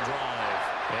on that drive.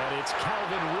 And it's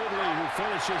Calvin Ridley who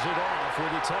finishes it off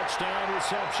with a touchdown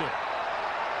reception.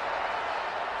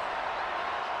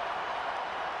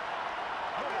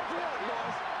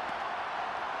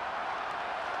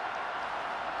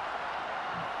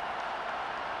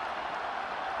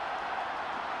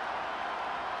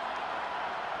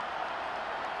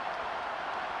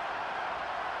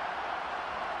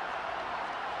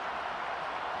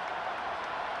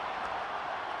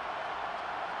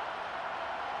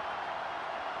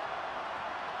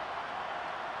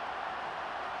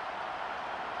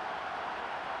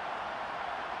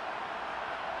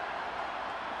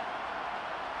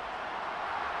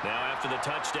 Now after the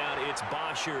touchdown, it's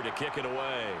Bosher to kick it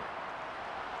away.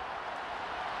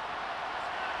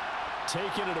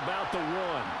 Taking it about the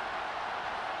 1.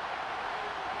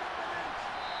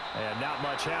 And not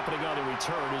much happening on the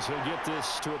return as he'll get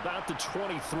this to about the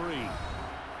 23.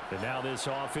 And now this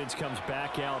offense comes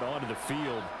back out onto the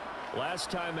field.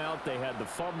 Last time out, they had the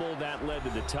fumble. That led to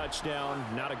the touchdown.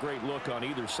 Not a great look on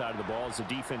either side of the ball as the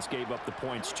defense gave up the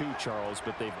points too, Charles.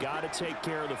 But they've got to take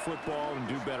care of the football and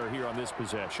do better here on this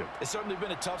possession. It's certainly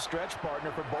been a tough stretch,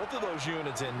 partner, for both of those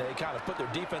units, and they kind of put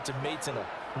their defensive mates in a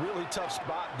really tough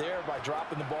spot there by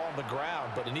dropping the ball on the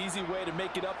ground. But an easy way to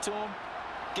make it up to them,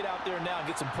 get out there now and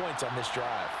get some points on this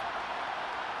drive.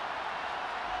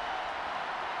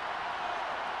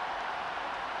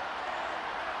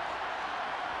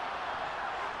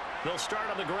 They'll start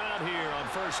on the ground here on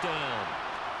 1st down.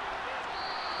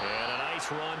 And a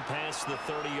nice run past the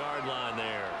 30-yard line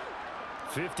there.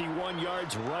 51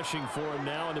 yards rushing for him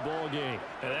now in the ball game.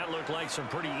 And that looked like some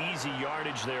pretty easy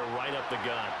yardage there right up the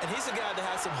gut. And he's a guy that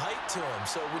has some height to him.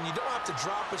 So when you don't have to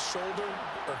drop a shoulder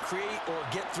or create or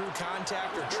get through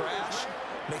contact or trash,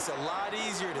 makes it a lot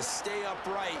easier to stay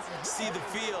upright, see the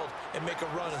field, and make a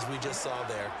run as we just saw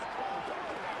there.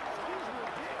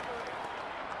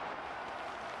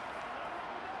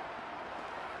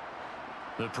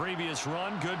 The previous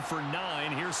run, good for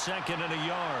 9. Here's 2nd and a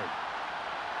yard.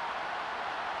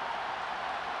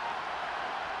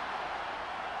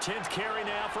 10th carry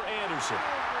now for Anderson.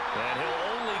 And he'll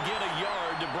only get a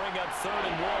yard to bring up 3rd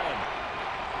and 1.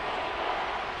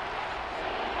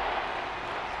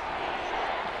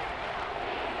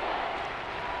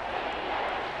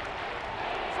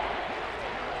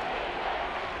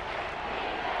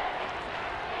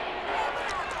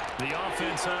 The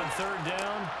offense on 3rd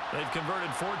down, they've converted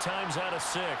 4 times out of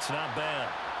 6. Not bad.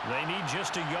 They need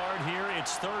just a yard here.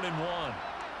 It's 3rd and 1.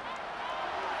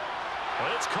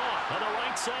 But it's caught on the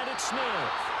right side at Smith.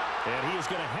 And he is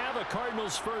going to have a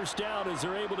Cardinals 1st down as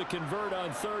they're able to convert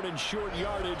on 3rd and short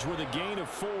yardage with a gain of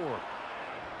 4.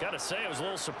 Got to say, I was a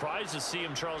little surprised to see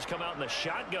him, Charles, come out in the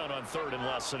shotgun on 3rd and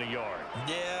less than a yard.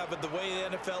 Yeah, but the way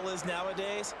the NFL is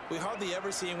nowadays, we hardly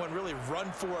ever see anyone really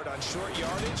run for it on short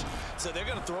yardage. So they're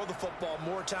going to throw the football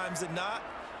more times than not.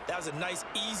 That was a nice,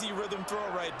 easy rhythm throw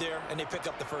right there, and they pick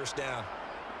up the 1st down.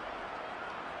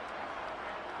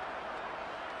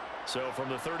 So from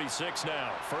the 36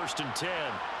 now, 1st and 10.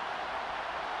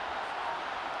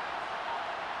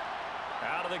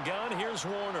 Out of the gun, here's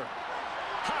Warner.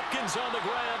 Hopkins on the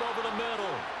grab over the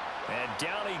middle. And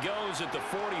down he goes at the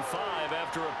 45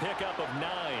 after a pickup of 9.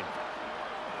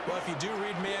 Well, if you do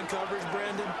read man coverage,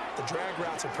 Brandon, the drag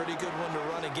route's a pretty good one to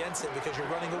run against it because you're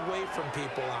running away from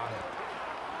people on it.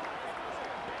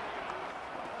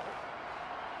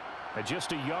 And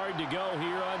just a yard to go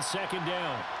here on second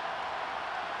down.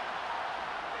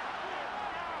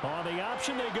 On the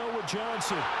option, they go with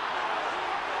Johnson.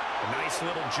 A nice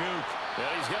little juke. And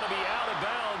he's going to be out of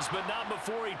bounds, but not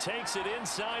before he takes it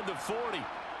inside the 40.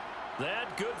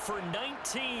 That good for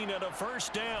 19 and a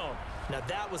first down. Now,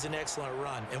 that was an excellent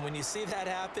run. And when you see that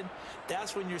happen,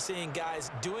 that's when you're seeing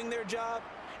guys doing their job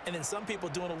and then some people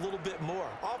doing a little bit more.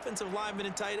 Offensive linemen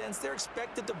and tight ends, they're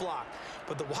expected to block.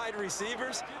 But the wide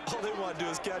receivers, all they want to do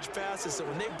is catch passes. So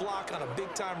when they block on a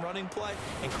big-time running play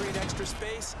and create extra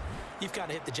space, you've kind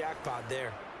of hit the jackpot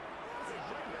there.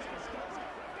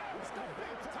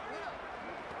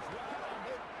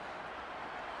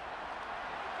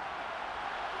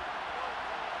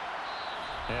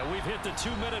 And we've hit the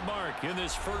 2-minute mark in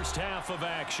this first half of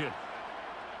action.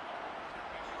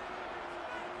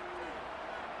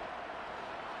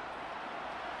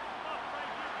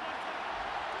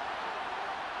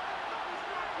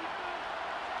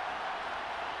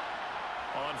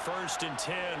 On 1st and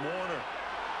 10, Warner.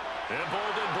 And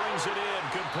Bolden brings it in,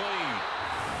 complete.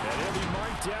 And he'll be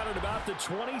marked down at about the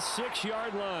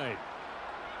 26-yard line.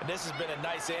 And this has been a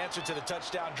nice answer to the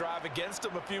touchdown drive against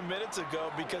them a few minutes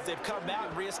ago because they've come out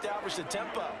and reestablished the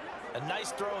tempo. A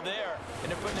nice throw there,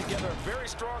 and they're putting together a very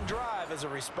strong drive as a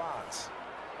response.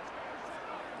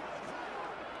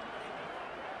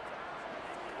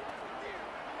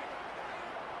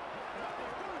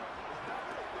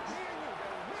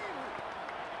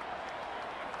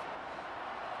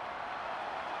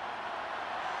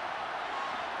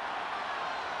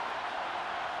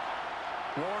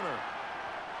 Warner.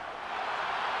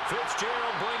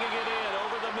 Fitzgerald bringing it in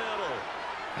over the middle.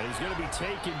 And he's going to be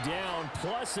taken down.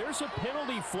 Plus, there's a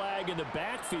penalty flag in the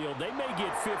backfield. They may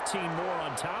get 15 more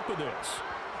on top of this.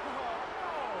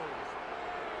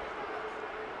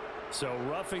 So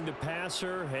roughing the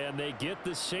passer, and they get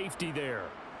the safety there.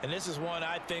 And this is one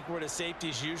I think where the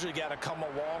safety's usually got to come a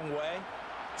long way.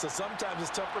 So sometimes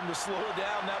it's tough for them to slow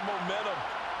down that momentum.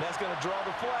 That's going to draw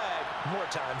the flag more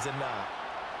times than not.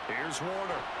 Here's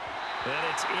Warner. And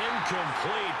it's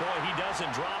incomplete. Boy, he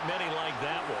doesn't drop many like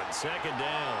that one. Second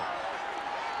down.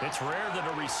 It's rare that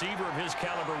a receiver of his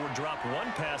caliber would drop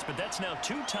one pass, but that's now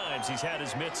 2 times he's had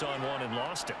his mitts on one and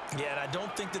lost it. Yeah, and I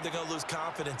don't think that they're going to lose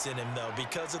confidence in him, though,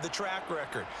 because of the track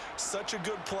record. Such a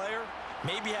good player,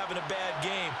 maybe having a bad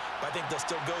game, but I think they'll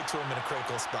still go to him in a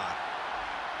critical spot.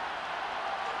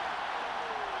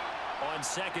 On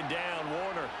second down,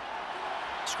 Warner.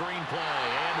 Screen play,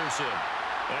 Anderson.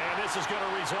 And this is going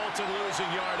to result in losing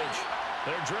yardage.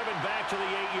 They're driven back to the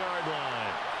 8-yard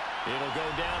line. It'll go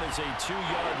down as a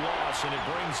 2-yard loss, and it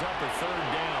brings up a 3rd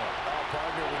down.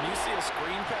 Partner, when you see a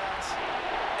screen pass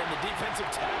and the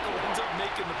defensive tackle ends up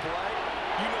making the play,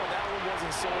 you know that one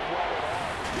wasn't sold well at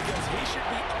all because he should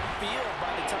be upfield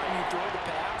by the time you throw the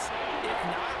pass. If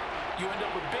not, you end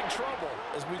up with big trouble,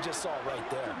 as we just saw right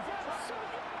there.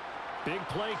 Big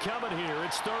play coming here.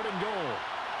 It's 3rd and goal.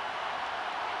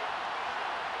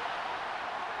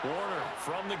 Warner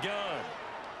from the gun.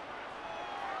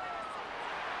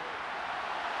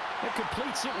 It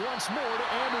completes it once more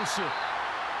to Anderson.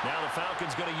 Now the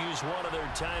Falcons going to use one of their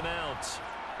timeouts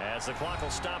as the clock will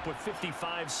stop with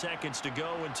 55 seconds to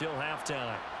go until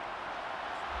halftime.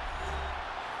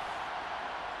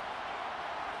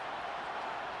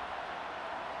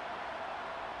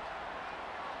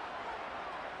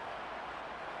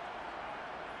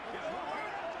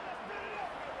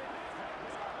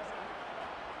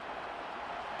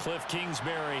 Cliff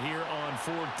Kingsbury here on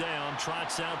 4th down,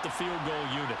 trots out the field goal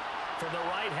unit from the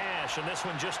right hash, and this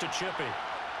one just a chippy.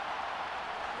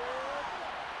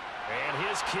 And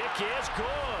his kick is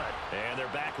good. And they're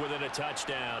back within a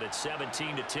touchdown. It's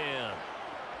 17-10.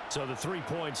 So the 3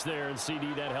 points there, and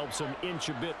CD, that helps them inch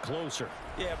a bit closer.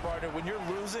 Yeah, partner, when you're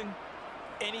losing,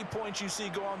 any points you see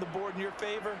go on the board in your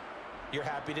favor, you're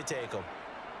happy to take them.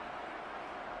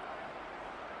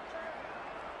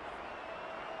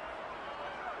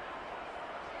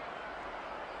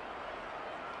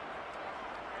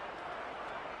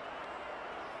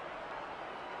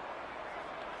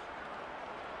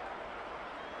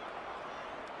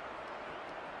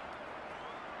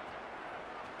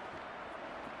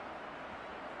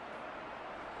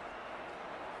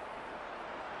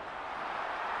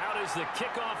 Is the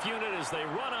kickoff unit as they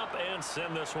run up and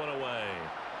send this one away.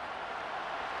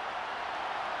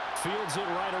 Fields it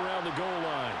right around the goal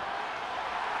line.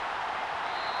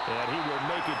 And he will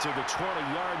make it to the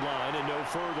 20-yard line and no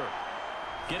further.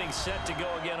 Getting set to go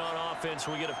again on offense,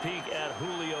 we get a peek at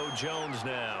Julio Jones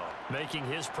now. Making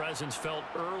his presence felt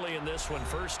early in this one.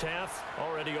 First half,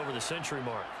 already over the century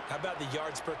mark. How about the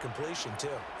yards per completion, too?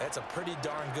 That's a pretty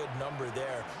darn good number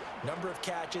there. Number of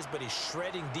catches, but he's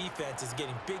shredding defense, is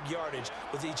getting big yardage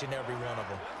with each and every one of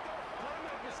them.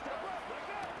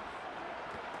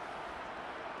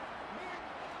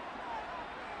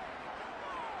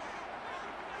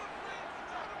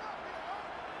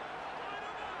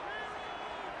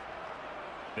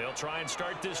 They'll try and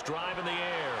start this drive in the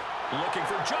air. Looking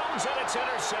for Jones, and it's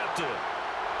intercepted.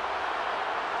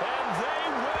 And they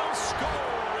will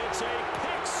score. It's a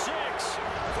pick six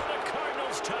for the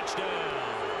Cardinals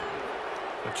touchdown.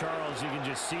 But Charles, you can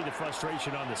just see the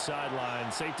frustration on the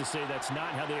sideline. Safe to say that's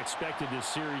not how they expected this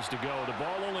series to go. The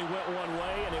ball only went one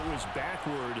way, and it was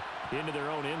backward into their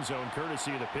own end zone,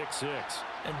 courtesy of the pick six.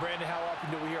 And, Brandon, how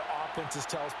often do we hear offenses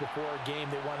tell us before a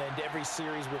game they want to end every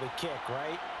series with a kick,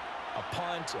 right? A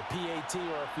punt, a PAT,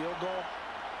 or a field goal.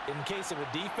 In case of a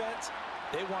defense,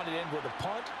 they want to end with a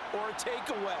punt or a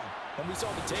takeaway. And we saw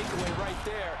the takeaway right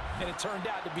there, and it turned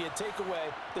out to be a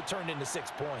takeaway that turned into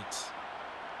 6 points.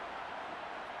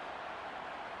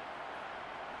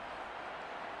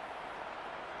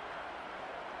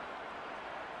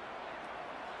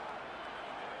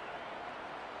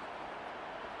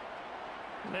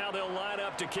 Now they'll line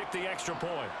up to kick the extra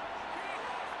point.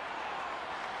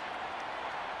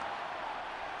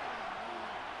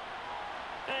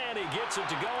 And he gets it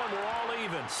to go, and we're all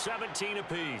even. 17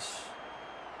 apiece.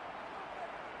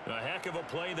 A heck of a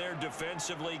play there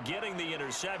defensively, getting the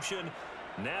interception,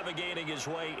 navigating his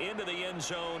way into the end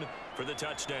zone for the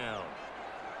touchdown.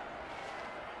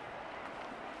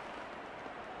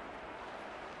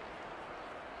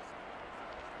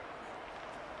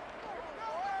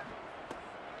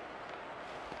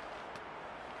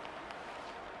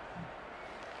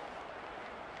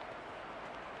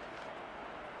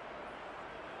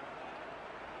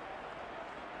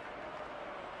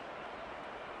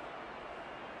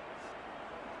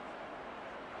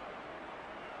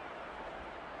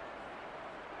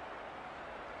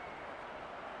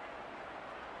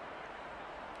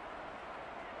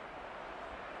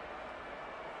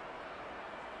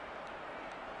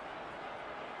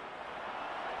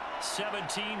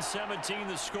 (17-17)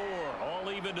 the score. All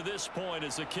even to this point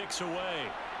as the kick's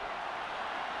away.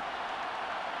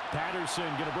 Patterson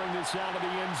going to bring this out of the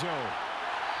end zone.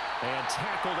 And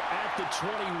tackled at the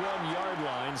 21-yard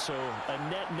line, so a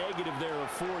net negative there of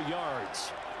 4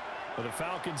 yards. But the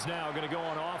Falcons now going to go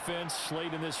on offense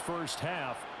late in this first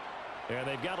half. And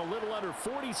they've got a little under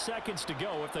 40 seconds to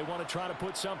go if they want to try to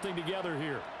put something together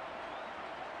here.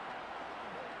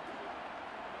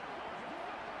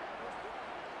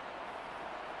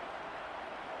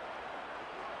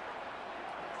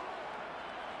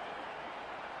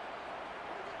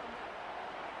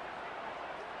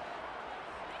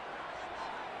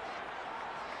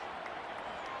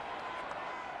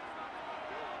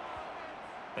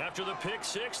 After the pick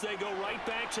six, they go right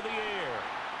back to the air.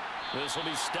 This will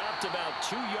be stopped about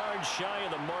 2 yards shy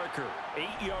of the marker.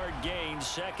 8-yard gain,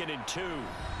 2nd and 2.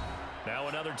 Now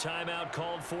another timeout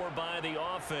called for by the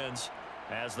offense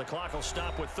as the clock will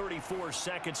stop with 34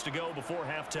 seconds to go before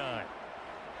halftime.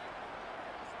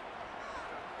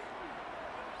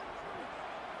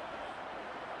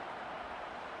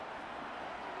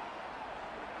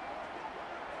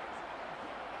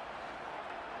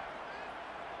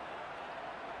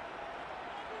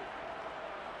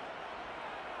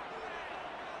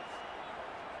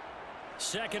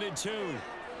 Second and 2.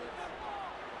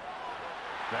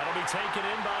 That'll be taken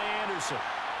in by Anderson.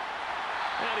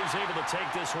 And he's able to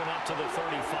take this one up to the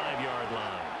 35-yard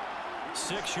line.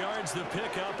 6 yards the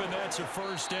pickup, and that's a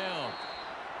first down.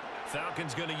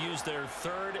 Falcons going to use their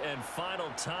third and final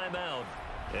timeout.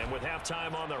 And with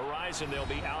halftime on the horizon, they'll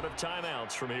be out of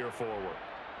timeouts from here forward.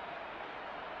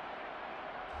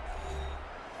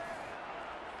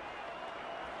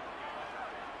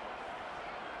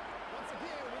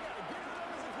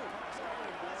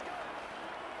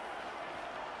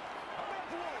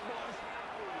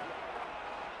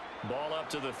 Ball up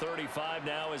to the 35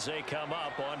 now as they come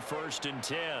up on 1st and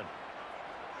 10.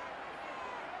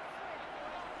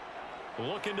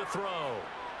 Looking to throw.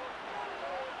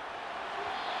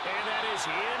 And that is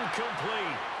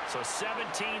incomplete. So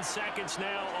 17 seconds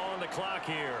now on the clock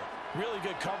here. Really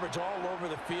good coverage all over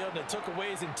the field, and it took away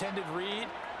his intended read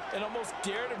and almost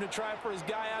dared him to try for his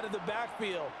guy out of the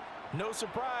backfield. No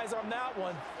surprise on that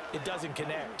one. It doesn't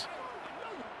connect.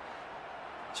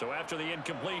 So after the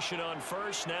incompletion on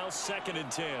 1st, now 2nd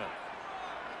and 10.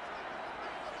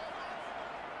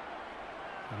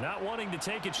 Not wanting to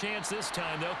take a chance this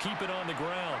time. They'll keep it on the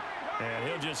ground. And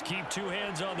he'll just keep two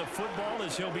hands on the football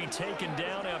as he'll be taken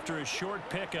down after a short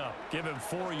pickup. Give him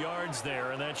 4 yards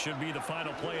there, and that should be the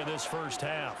final play of this first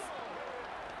half.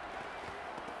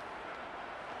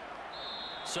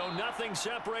 So nothing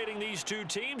separating these two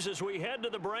teams as we head to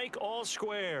the break, all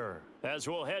square. As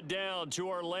we'll head down to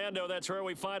Orlando, that's where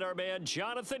we find our man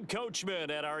Jonathan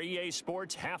Coachman at our EA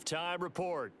Sports Halftime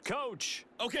Report. Coach.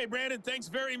 Okay, Brandon, thanks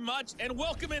very much, and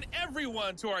welcome in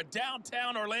everyone to our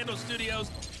downtown Orlando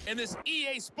studios in this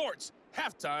EA Sports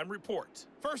Halftime Report.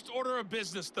 First order of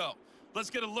business, though. Let's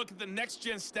get a look at the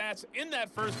next-gen stats in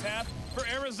that first half for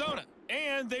Arizona.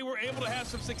 And they were able to have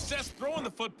some success throwing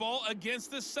the football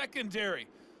against the secondary.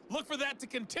 Look for that to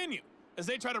continue as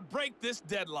they try to break this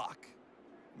deadlock.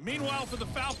 Meanwhile, for the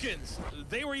Falcons,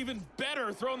 they were even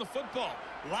better throwing the football.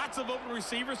 Lots of open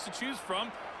receivers to choose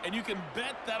from, and you can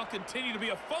bet that'll continue to be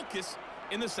a focus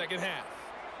in the second half.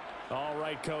 All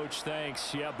right, Coach,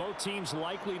 thanks. Yeah, both teams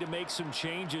likely to make some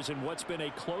changes in what's been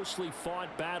a closely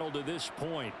fought battle to this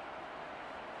point.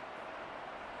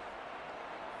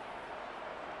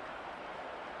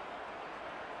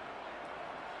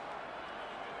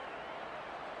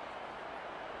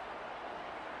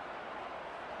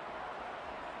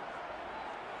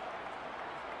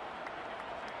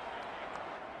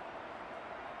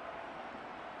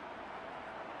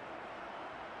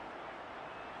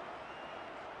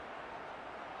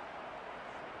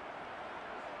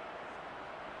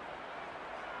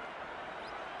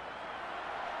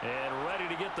 And ready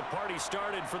to get the party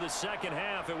started for the second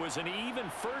half. It was an even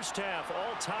first half,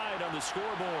 all tied on the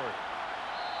scoreboard.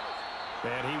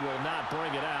 And he will not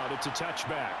bring it out. It's a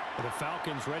touchback. The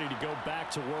Falcons ready to go back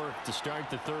to work to start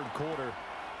the third quarter.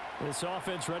 This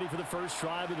offense ready for the first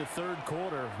drive of the third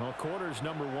quarter. Well, quarters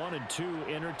number 1 and 2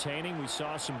 entertaining. We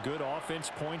saw some good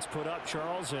offense points put up,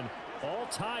 Charles, and all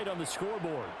tied on the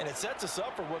scoreboard. And it sets us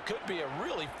up for what could be a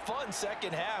really fun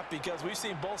second half because we've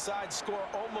seen both sides score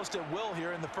almost at will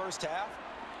here in the first half.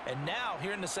 And now,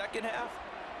 here in the second half,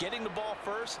 getting the ball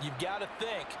first, you've got to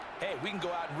think, hey, we can go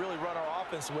out and really run our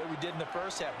offense the way we did in the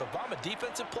first half. But if I'm a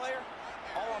defensive player,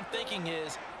 all I'm thinking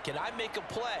is, can I make a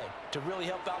play to really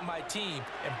help out my team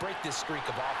and break this streak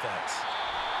of offense?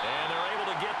 And they're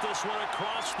able to get this one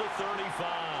across the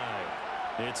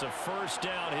 35. It's a first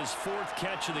down, his 4th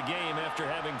catch of the game after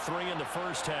having 3 in the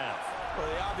first half. Well,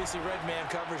 they obviously red man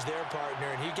coverage their partner,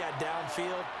 and he got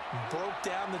downfield, broke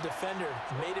down the defender,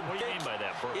 made him think. What do you mean by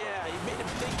that, Burke? Yeah, he made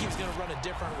him think he was going to run a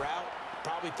different route.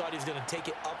 Probably thought he was going to take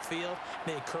it upfield.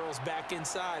 Then he curls back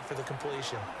inside for the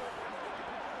completion.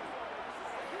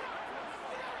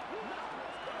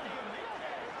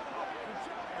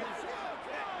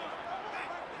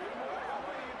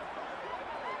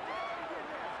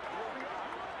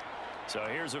 So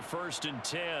here's a 1st and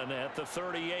 10 at the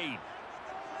 38.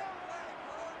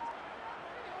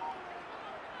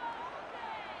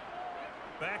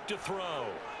 Back to throw.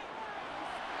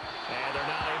 And they're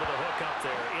not able to hook up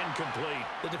there. Incomplete.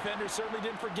 The defender certainly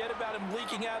didn't forget about him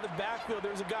leaking out of the backfield.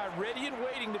 There's a guy ready and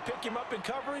waiting to pick him up in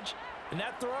coverage. And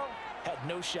that throw had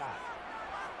no shot.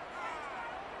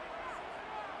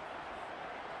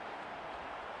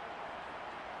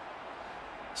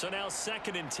 So now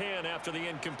 2nd and 10 after the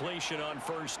incompletion on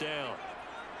first down.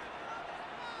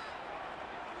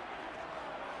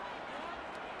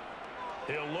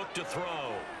 He'll look to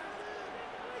throw.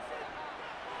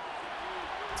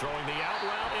 Throwing the out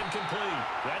route, incomplete.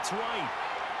 That's White.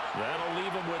 That'll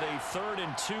leave him with a 3rd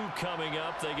and 2 coming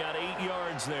up. They got 8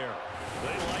 yards there.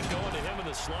 They like going to him in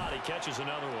the slot. He catches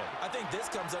another one. I think this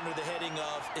comes under the heading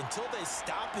of until they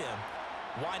stop him,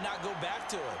 why not go back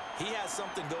to it? He has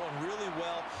something going really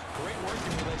well. Great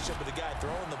working relationship with the guy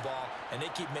throwing the ball, and they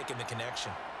keep making the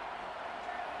connection.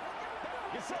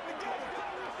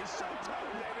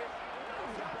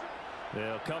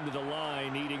 They'll come to the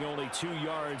line, needing only 2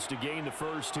 yards to gain the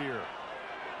first here.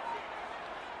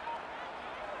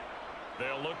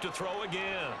 They'll look to throw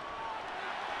again.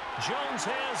 Jones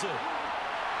has it.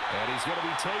 And he's going to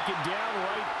be taken down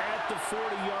right at the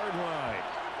 40-yard line.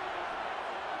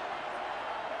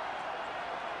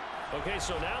 Okay,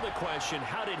 so now the question,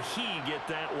 how did he get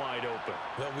that wide open?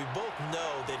 Well, we both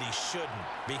know that he shouldn't,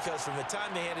 because from the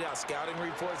time they handed out scouting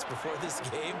reports before this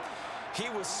game, he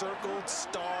was circled,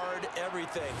 starred,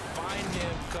 everything. Find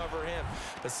him, cover him.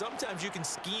 But sometimes you can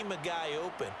scheme a guy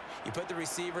open. You put the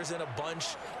receivers in a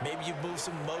bunch. Maybe you move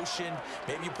some motion.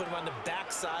 Maybe you put him on the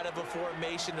backside of a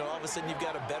formation, and all of a sudden you've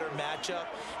got a better matchup.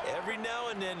 Every now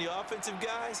and then, the offensive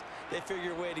guys, they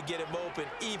figure a way to get him open,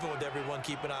 even with everyone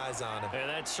keeping eyes on him. And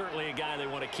that's certainly a guy they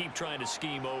want to keep trying to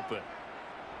scheme open.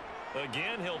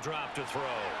 Again, he'll drop to throw.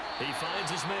 He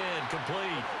finds his man,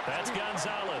 complete. That's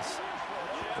Gonzalez.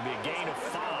 It'll be a gain of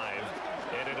 5,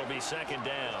 and it'll be second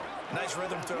down. Nice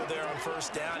rhythm throw there on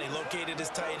first down. He located his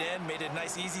tight end, made a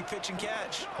nice easy pitch and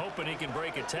catch. Hoping he can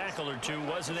break a tackle or two.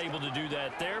 Wasn't able to do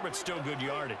that there, but still good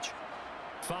yardage.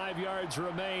 5 yards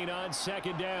remain on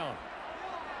second down.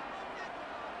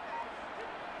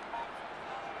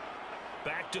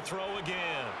 Back to throw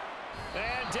again.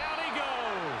 And down he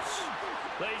goes.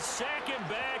 They sack him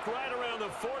back right around the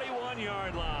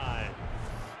 41-yard line.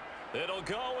 It'll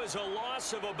go as a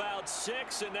loss of about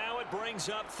 6, and now it brings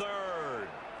up third.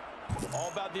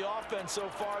 All about the offense so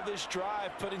far this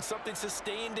drive, putting something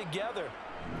sustained together.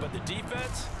 But the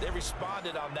defense, they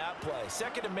responded on that play.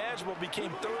 Second and manageable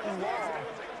became third and long.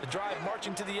 The drive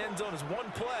marching to the end zone is one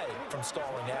play from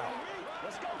stalling out.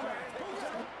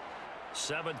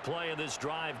 7th play of this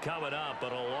drive coming up,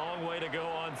 but a long way to go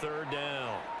on third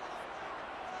down.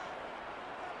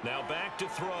 Now back to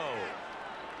throw.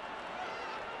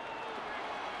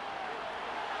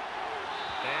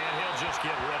 And he'll just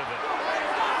get rid of it.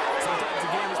 Sometimes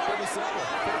the game is pretty simple.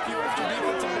 Put a few extra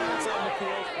defensive backs on the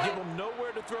field, give them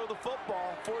nowhere to throw the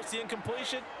football, force the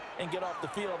incompletion, and get off the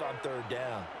field on third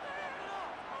down.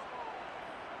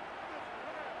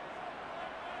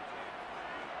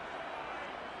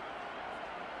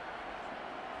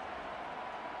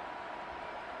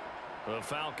 The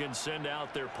Falcons send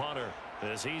out their punter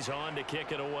as he's on to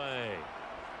kick it away.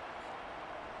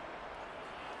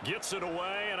 Gets it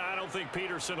away, and I don't think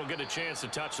Peterson will get a chance to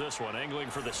touch this one. Angling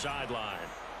for the sideline.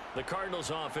 The Cardinals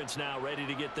offense now ready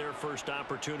to get their first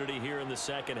opportunity here in the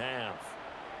second half.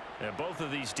 And both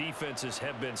of these defenses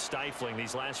have been stifling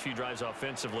these last few drives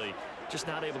offensively. Just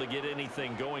not able to get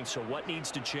anything going, so what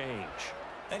needs to change?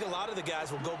 I think a lot of the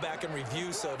guys will go back and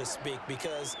review, so to speak,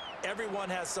 because everyone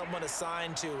has someone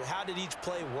assigned to how did each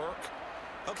play work.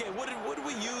 Okay, what did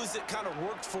we use that kind of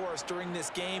worked for us during this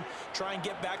game? Try and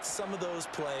get back to some of those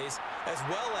plays, as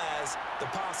well as the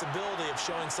possibility of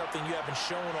showing something you haven't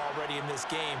shown already in this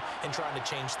game and trying to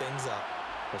change things up.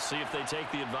 We'll see if they take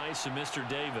the advice of Mr.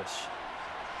 Davis.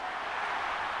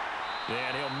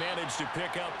 And he'll manage to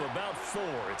pick up about 4.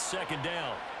 It's second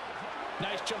down.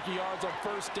 Nice chunky yards on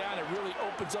first down. It really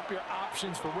opens up your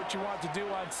options for what you want to do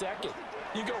on second.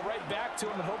 You go right back to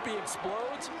him and hope he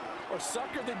explodes, or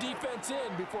sucker the defense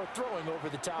in before throwing over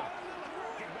the top.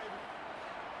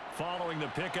 Following the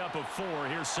pickup of 4,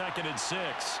 here's second and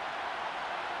 6.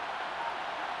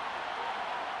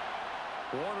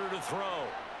 Warner to throw.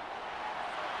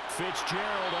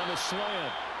 Fitzgerald on the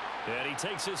slant. And he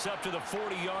takes this up to the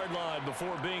 40-yard line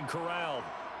before being corralled.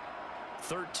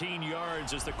 13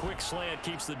 yards as the quick slant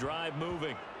keeps the drive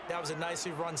moving. That was a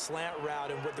nicely run slant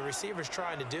route, and what the receiver's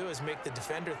trying to do is make the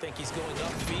defender think he's going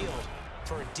upfield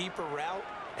for a deeper route,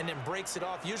 and then breaks it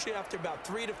off, usually after about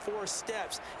 3 to 4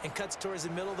 steps, and cuts towards the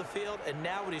middle of the field. And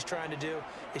now what he's trying to do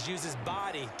is use his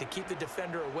body to keep the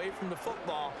defender away from the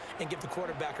football and give the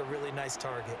quarterback a really nice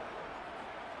target.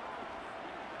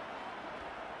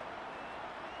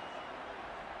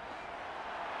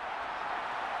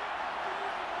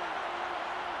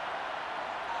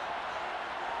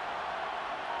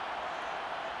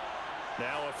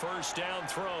 Now a first down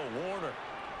throw, Warner.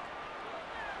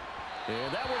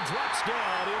 And that one drops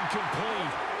down,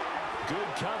 incomplete. Good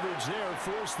coverage there,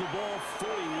 forced the ball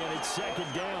free, and it's second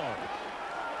down.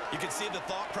 You can see the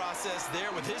thought process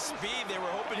there. With his speed, they were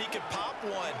hoping he could pop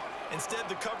one. Instead,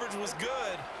 the coverage was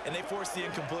good, and they forced the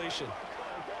incompletion.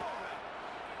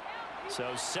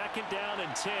 So second down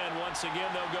and 10. Once again,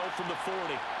 they'll go from the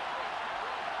 40.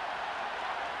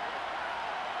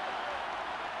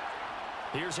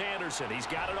 Here's Anderson. He's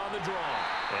got it on the draw.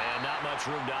 And not much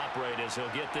room to operate as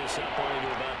he'll get this up only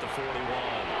to about the 41.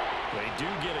 They do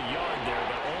get a yard there,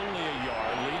 but only a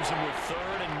yard. Leaves him with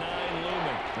 3rd and 9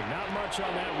 looming. But not much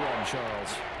on that run,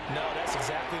 Charles. No, that's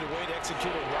exactly the way to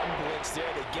execute a run blitz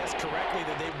there. They guessed correctly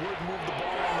that they would move the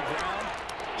ball on the ground,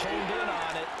 honed in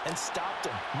on it, and stopped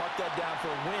him. Mark that down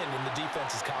for a win in the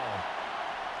defense's column.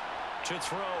 To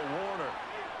throw, Warner.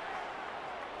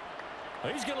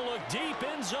 He's going to look deep,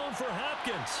 end zone for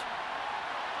Hopkins.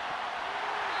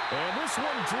 And this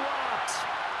one dropped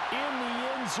in the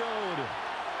end zone.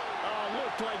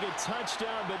 Looked like a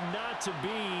touchdown, but not to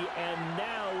be, and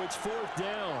now it's 4th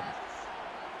down.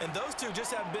 And those two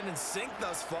just haven't been in sync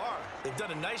thus far. They've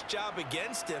done a nice job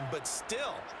against him, but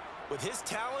still, with his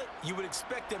talent, you would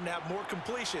expect them to have more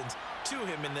completions to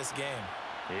him in this game.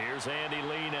 Here's Andy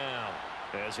Lee now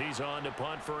as he's on to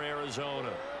punt for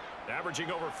Arizona. Averaging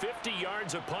over 50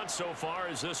 yards a punt so far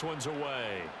as this one's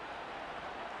away.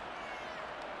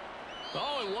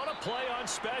 Oh, and what a play on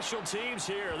special teams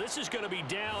here. This is going to be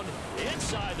down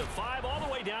inside the 5, all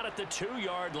the way down at the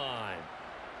 2-yard line.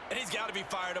 And he's got to be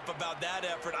fired up about that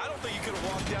effort. I don't think he could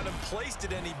have walked down and placed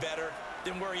it any better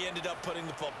than where he ended up putting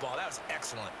the football. That was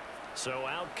excellent. So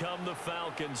out come the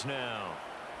Falcons now.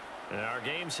 And our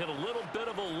game's hit a little bit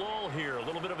of a lull here, a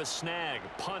little bit of a snag.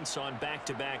 Punts on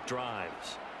back-to-back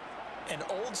drives. And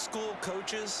old school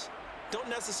coaches don't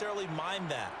necessarily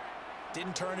mind that.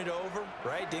 Didn't turn it over,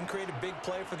 right? Didn't create a big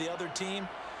play for the other team.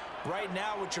 Right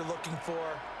now what you're looking for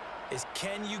is,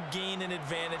 can you gain an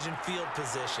advantage in field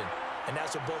position? And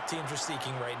that's what both teams are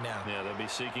seeking right now. Yeah, they'll be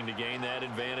seeking to gain that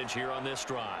advantage here on this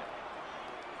drive.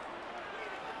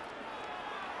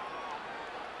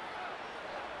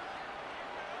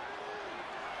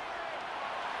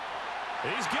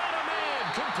 He's got a man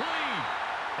complete.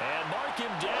 And mark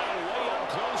him down way up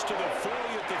close to the 40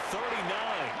 at the 39.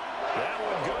 That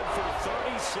one good for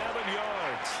 37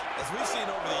 yards. As we've seen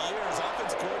over the years,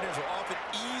 offense coordinators will often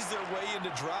ease their way into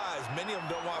drives. Many of them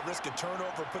don't want to risk a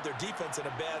turnover, put their defense in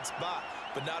a bad spot,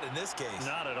 but not in this case.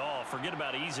 Not at all. Forget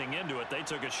about easing into it. They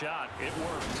took a shot. It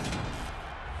worked.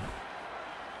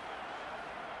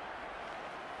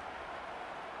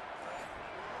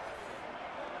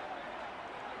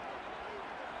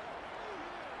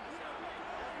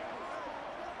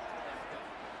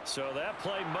 So that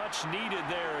play much needed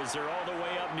there as they're all the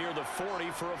way up near the 40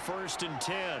 for a 1st and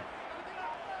 10.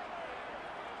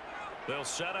 They'll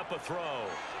set up a throw.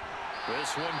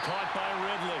 This one caught by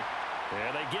Ridley.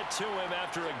 And they get to him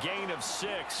after a gain of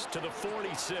 6 to the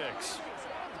 46.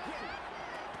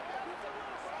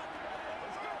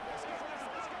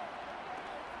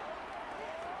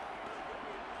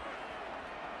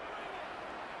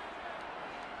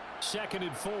 Second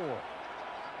and 4.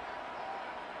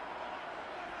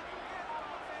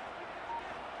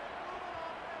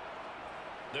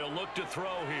 They'll look to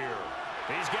throw here.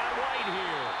 He's got White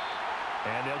here.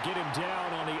 And they'll get him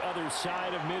down on the other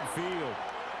side of midfield.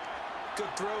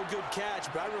 Good throw, good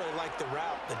catch, but I really like the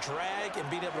route. The drag and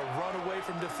being able to run away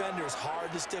from defenders,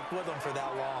 hard to stick with them for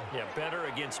that long. Yeah, better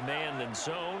against man than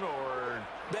zone, or?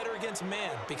 Better against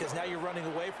man, because now you're running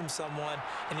away from someone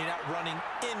and you're not running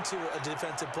into a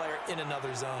defensive player in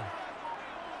another zone.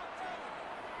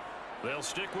 They'll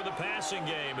stick with the passing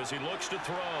game as he looks to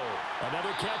throw.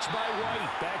 Another catch by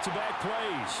White. Back-to-back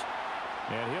plays.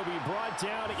 And he'll be brought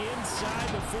down inside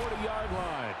the 40-yard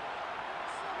line.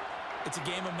 It's a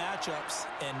game of matchups,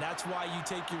 and that's why you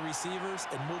take your receivers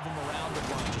and move them around a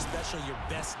bunch, especially your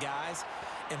best guys.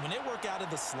 And when they work out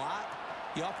of the slot,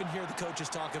 you often hear the coaches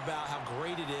talk about how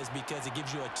great it is because it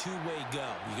gives you a two-way go.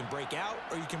 You can break out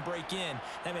or you can break in.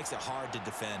 That makes it hard to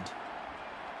defend.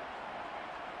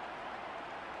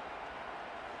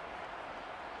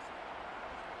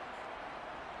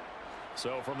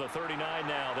 So from the 39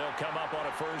 now, they'll come up on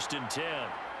a 1st and 10.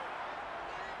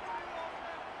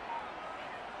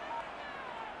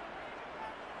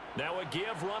 Now a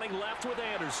give running left with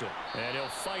Anderson. And he'll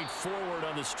fight forward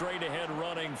on the straight-ahead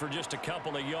running for just a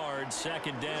couple of yards.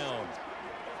 2nd down.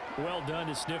 Well done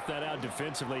to sniff that out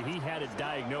defensively. He had it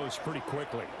diagnosed pretty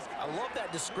quickly. I love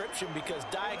that description because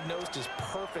diagnosed is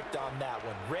perfect on that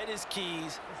one. Read his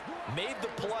keys, made the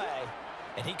play,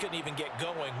 and he couldn't even get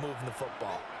going moving the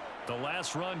football. The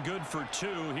last run good for 2.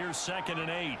 Here's 2nd and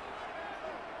 8.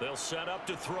 They'll set up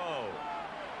to throw.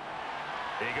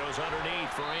 He goes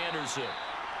underneath for Anderson.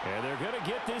 And they're going to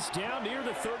get this down near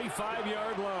the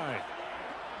 35-yard line.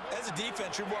 As a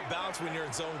defense, you're more balanced when you're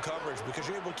in zone coverage because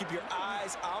you're able to keep your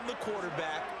eyes on the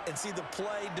quarterback and see the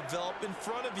play develop in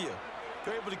front of you.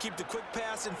 You're able to keep the quick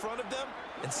pass in front of them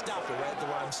and stop it right at the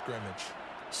line of scrimmage.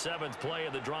 7th play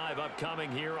of the drive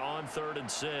upcoming here on 3rd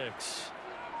and 6.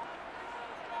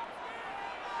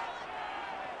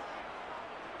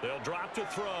 They'll drop to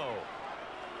throw.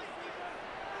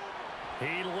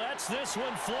 He lets this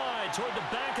one fly toward the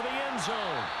back of the end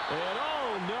zone. And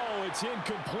oh no, it's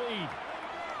incomplete.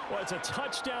 Well, it's a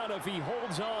touchdown if he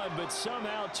holds on, but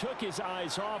somehow took his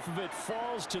eyes off of it,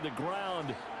 falls to the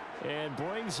ground, and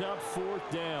brings up 4th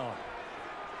down.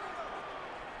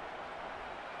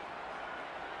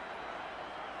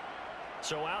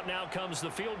 So out now comes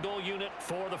the field goal unit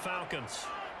for the Falcons.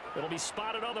 It'll be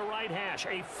spotted on the right hash.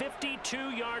 A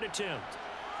 52-yard attempt.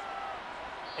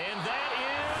 And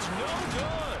that is no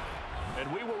good.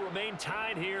 And we will remain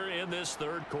tied here in this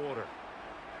 3rd quarter.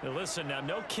 Now listen, now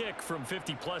no kick from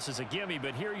 50-plus is a gimme,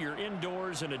 but here you're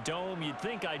indoors in a dome. You'd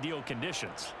think ideal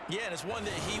conditions. Yeah, and it's one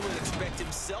that he would expect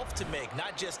himself to make,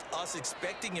 not just us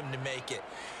expecting him to make it.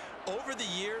 Over the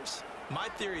years, my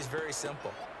theory is very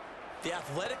simple. The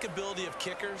athletic ability of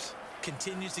kickers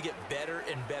continues to get better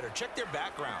and better. Check their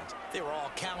backgrounds. They were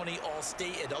all county, all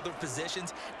state, and other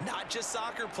positions, not just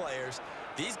soccer players.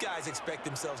 These guys expect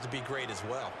themselves to be great as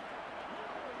well.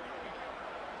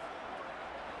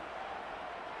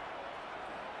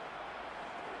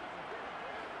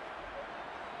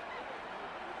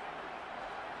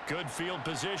 Good field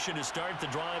position to start the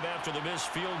drive after the missed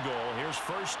field goal. Here's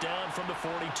first down from the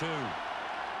 42.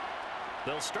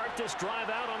 They'll start this drive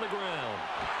out on the ground.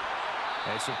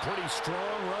 It's a pretty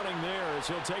strong running there as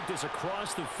he'll take this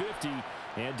across the 50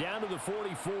 and down to the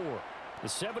 44. The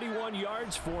 71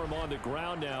 yards for him on the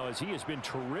ground now as he has been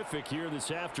terrific here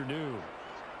this afternoon.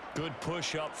 Good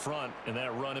push up front and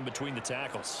that run in between the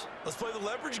tackles. Let's play the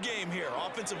leverage game here.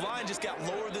 Offensive line just got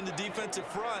lower than the defensive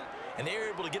front, and they were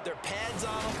able to get their pads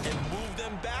on them and move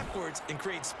them backwards and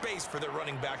create space for their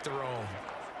running back to roam.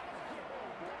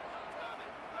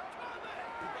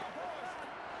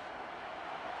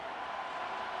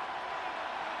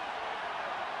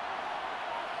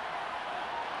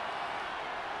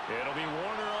 It'll be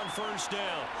Warner on first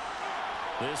down.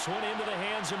 This one into the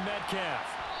hands of Metcalf.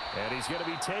 And he's going to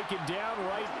be taken down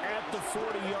right at the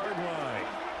 40-yard line.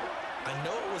 I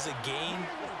know it was a gain,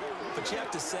 but you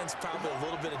have to sense probably a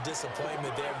little bit of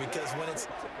disappointment there because when it's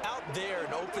out there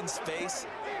in open space,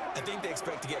 I think they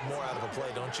expect to get more out of a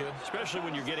play, don't you? Especially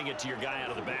when you're getting it to your guy out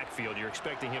of the backfield. You're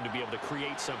expecting him to be able to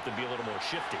create something, be a little more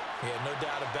shifty. Yeah, no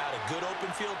doubt about it. Good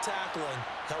open field tackling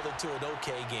held it to an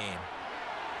okay game.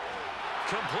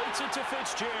 Completes it to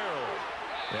Fitzgerald.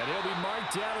 And he'll be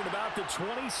marked down at about the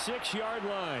 26-yard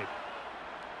line.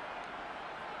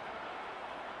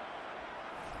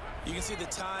 You can see the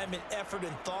time and effort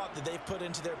and thought that they put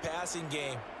into their passing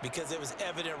game because it was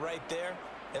evident right there.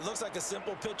 It looks like a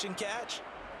simple pitch and catch,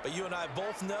 but you and I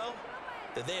both know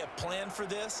that they have planned for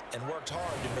this and worked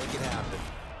hard to make it happen.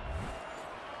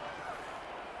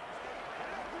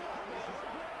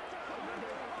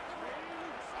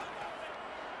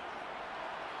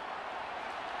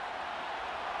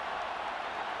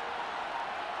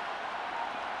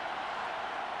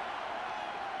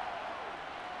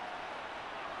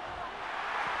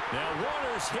 Now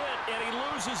Warner's hit, and he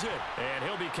loses it. And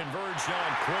he'll be converged on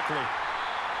quickly.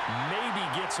 Maybe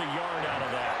gets a yard out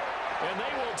of that. And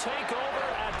they will take over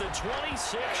at the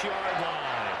 26-yard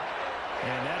line.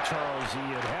 And that, Charles,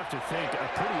 you'd have to think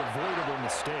a pretty avoidable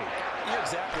mistake. You're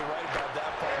exactly right about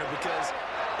that, partner, because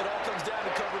it all comes down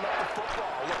to covering up the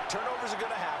football. Look, turnovers are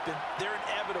going to happen. They're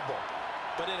inevitable.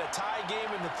 But in a tie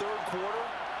game in the third quarter,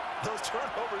 those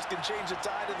turnovers can change the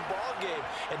tide of the ball game.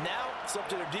 And now it's up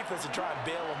to their defense to try and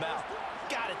bail them out.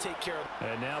 Got to take care of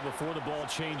them. And now before the ball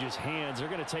changes hands, they're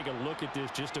going to take a look at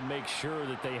this just to make sure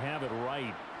that they have it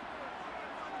right.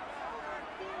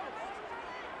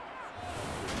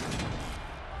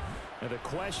 And the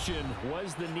question,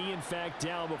 was the knee in fact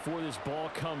down before this ball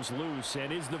comes loose?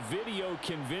 And is the video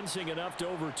convincing enough to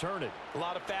overturn it? A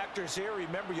lot of factors here.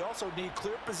 Remember, you also need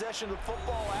clear possession of the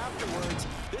football afterwards.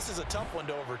 This is a tough one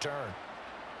to overturn.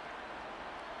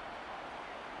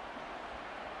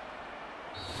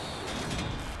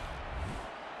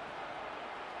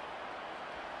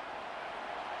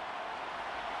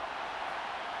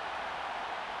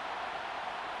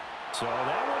 So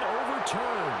that one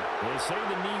overturned. They say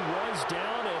the knee was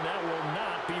down, and that will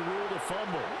not be ruled a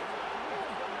fumble.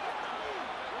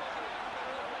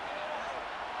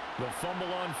 The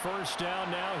fumble on first down.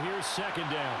 Now here's second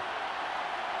down.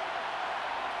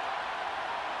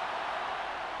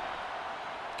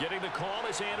 Getting the call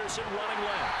is Anderson running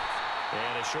left.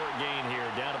 And a short gain here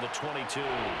down to the 22.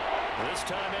 This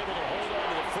time able to hold on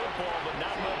to the football, but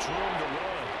not much room to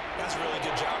run. That's a really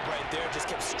good job right there. Just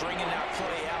kept stringing that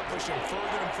play out, pushing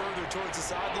further and further towards the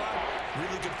sideline.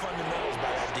 Really good fundamentals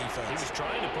by that defense. He was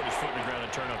trying to put his foot in the ground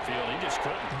and turn upfield. He just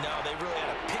couldn't. No, they really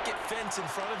had a picket fence in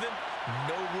front of him.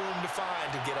 No room to find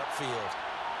to get upfield.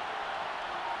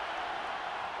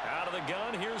 Out of the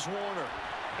gun, here's Warner.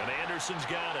 And Anderson's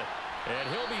got it. And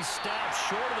he'll be stopped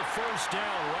short of the first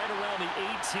down right around the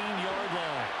 18-yard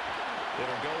line.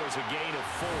 It'll go as a gain of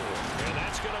 4. And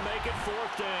that's going to make it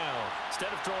fourth down. Instead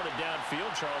of throwing it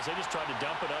downfield, Charles, they just tried to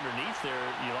dump it underneath there.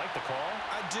 You like the call?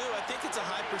 I do. I think it's a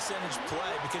high percentage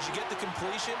play because you get the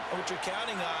completion, and what you're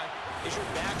counting on is your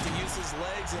back to use his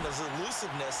legs and his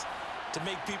elusiveness to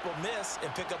make people miss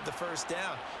and pick up the first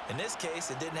down. In this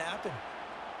case, it didn't happen.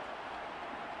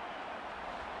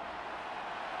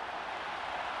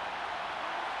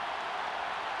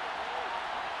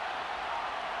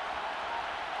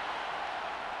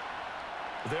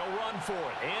 They'll run for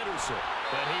it. Anderson.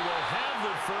 And he will have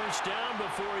the first down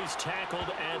before he's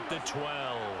tackled at the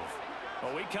 12.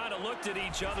 Well, we kind of looked at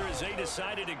each other as they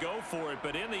decided to go for it,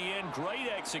 but in the end, great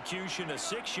execution, a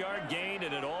 6-yard gain,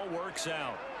 and it all works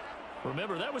out.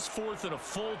 Remember, that was 4th and a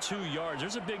full 2 yards.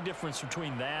 There's a big difference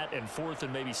between that and 4th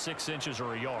and maybe 6 inches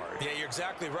or a yard. Yeah, you're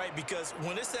exactly right, because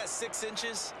when it's at 6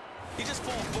 inches, you just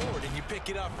fall forward and you pick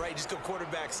it up, right? Just go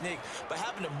quarterback sneak. But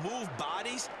having to move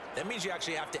bodies, that means you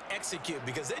actually have to execute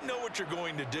because they know what you're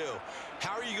going to do.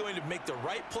 How are you going to make the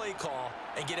right play call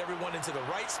and get everyone into the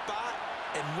right spot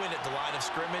and win at the line of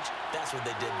scrimmage? That's what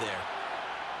they did there.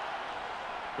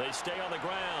 They stay on the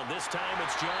ground. This time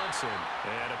it's Johnson.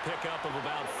 And a pickup of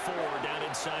about 4 down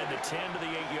inside the 10 to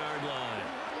the 8-yard line.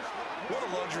 What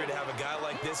a luxury to have a guy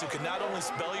like this who can not only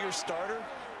spell your starter,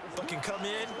 but can come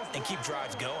in and keep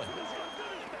drives going.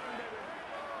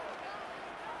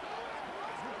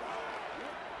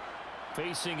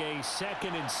 Facing a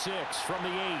 2nd and 6 from the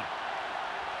 8.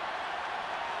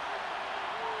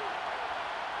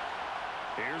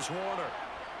 Here's Warner.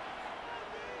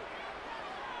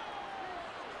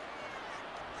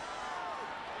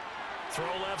 Throw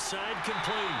left side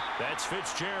complete. That's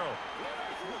Fitzgerald.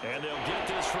 And they'll get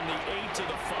this from the 8 to the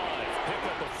 5. Pick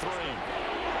up a 3.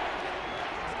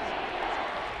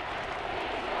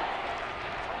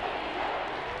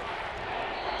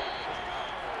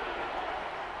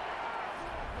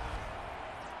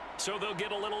 So they'll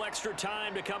get a little extra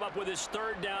time to come up with his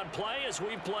 3rd down play as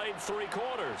we've played 3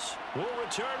 quarters. We'll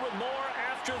return with more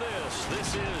after this.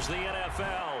 This is the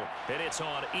NFL, and it's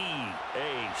on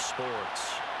EA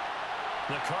Sports.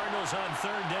 The Cardinals on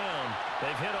 3rd down.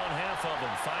 They've hit on half of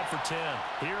them, 5 for 10.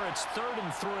 Here it's 3rd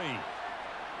and 3.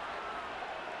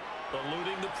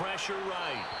 Eluding the pressure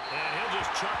right. And he'll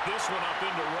just chuck this one up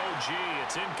into row G.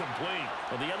 It's incomplete.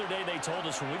 Well, the other day they told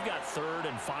us when we've got 3rd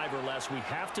and 5 or less, we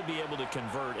have to be able to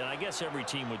convert. And I guess every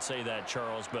team would say that,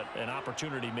 Charles, but an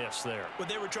opportunity missed there. What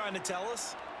they were trying to tell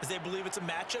us is they believe it's a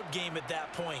matchup game at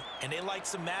that point. And they liked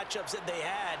some matchups that they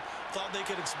had, thought they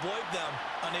could exploit them,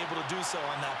 unable to do so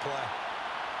on that play.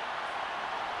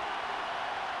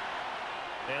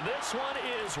 And this one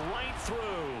is right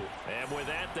through. And with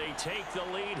that, they take the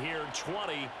lead here,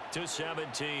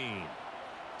 20-17.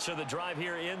 So the drive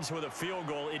here ends with a field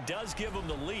goal. It does give them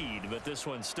the lead, but this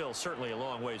one's still certainly a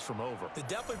long ways from over. It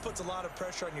definitely puts a lot of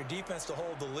pressure on your defense to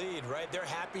hold the lead, right? They're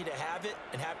happy to have it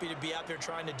and happy to be out there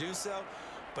trying to do so.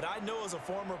 But I know as a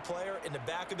former player, in the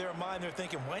back of their mind, they're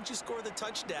thinking, why don't you score the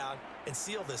touchdown and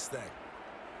seal this thing?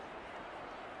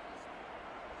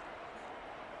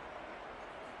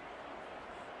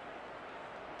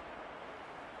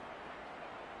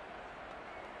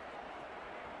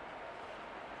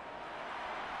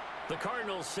 The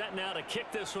Cardinals set now to kick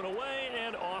this one away,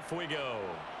 and off we go.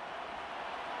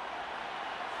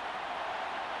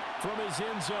 From his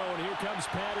end zone, here comes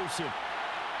Patterson.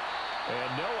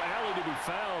 And no alley to be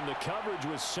found. The coverage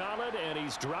was solid, and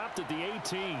he's dropped at the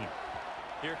 18.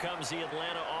 Here comes the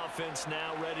Atlanta offense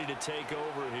now ready to take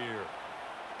over here.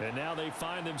 And now they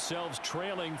find themselves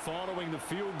trailing following the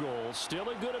field goal. Still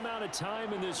a good amount of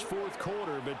time in this 4th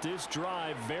quarter, but this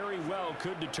drive very well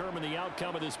could determine the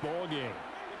outcome of this ball game.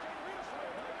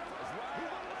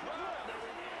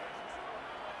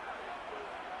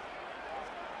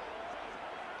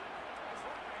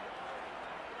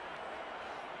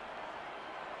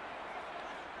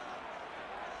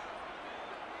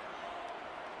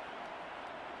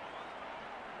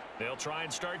 They'll try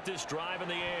and start this drive in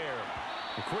the air.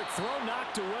 A quick throw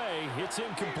knocked away. It's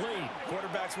incomplete.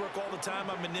 Quarterbacks work all the time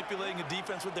on manipulating a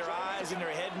defense with their eyes and their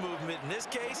head movement. In this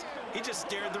case, he just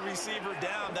stared the receiver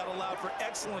down. That allowed for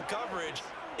excellent coverage,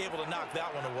 able to knock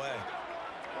that one away.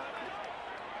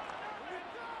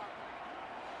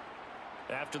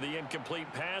 After the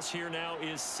incomplete pass, here now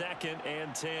is 2nd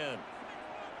and 10.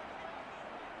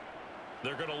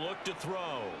 They're going to look to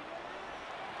throw.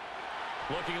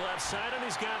 Looking left side, and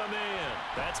he's got a man.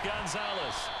 That's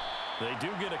Gonzalez. They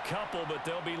do get a couple, but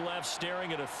they'll be left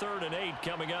staring at a 3rd and 8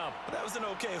 coming up. That was an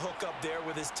okay hook up there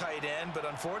with his tight end, but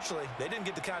unfortunately, they didn't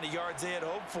get the kind of yards they had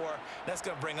hoped for. That's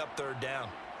going to bring up 3rd down.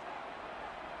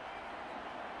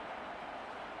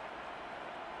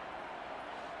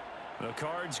 The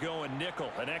Cards going nickel.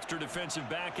 An extra defensive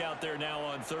back out there now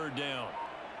on 3rd down.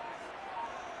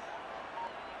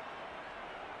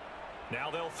 Now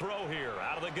they'll throw here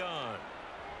out of the gun.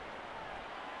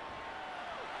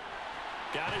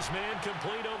 Got his man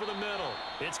complete over the middle.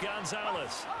 It's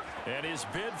Gonzalez. And his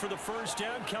bid for the 1st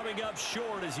down coming up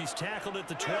short as he's tackled at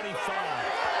the 25.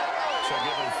 So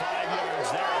give him 5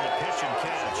 yards there on the pitch and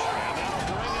catch. And that'll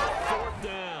bring up 4th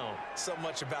down. So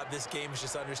much about this game is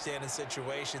just understanding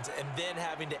situations and then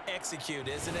having to execute,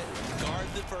 isn't it? Guard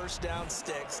the 1st down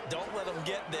sticks. Don't let them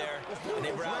get there. And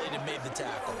they rallied and made the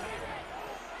tackle.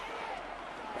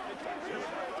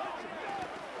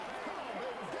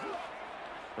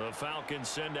 The Falcons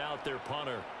send out their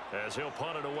punter as he'll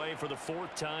punt it away for the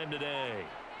 4th time today.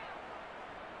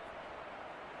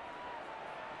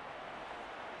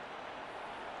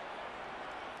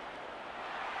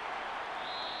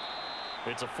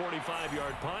 It's a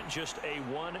 45-yard punt, just a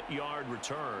 1-yard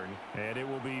return. And it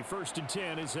will be 1st and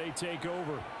 10 as they take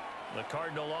over. The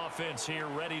Cardinal offense here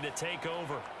ready to take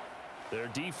over. Their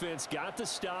defense got the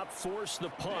stop, forced the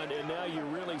punt, and now you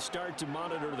really start to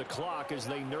monitor the clock as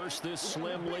they nurse this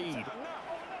slim lead.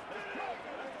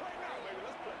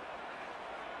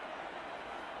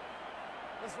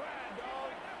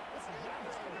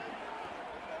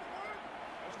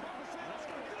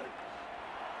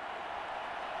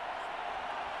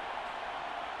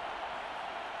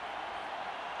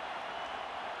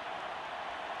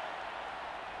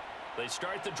 They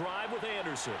start the drive with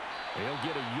Anderson. They'll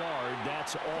get a yard,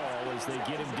 that's all, as they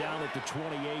get him down at the 28.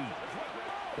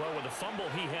 Well, with the fumble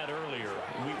he had earlier,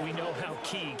 we know how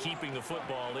key keeping the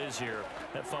football is here.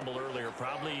 That fumble earlier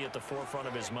probably at the forefront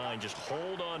of his mind. Just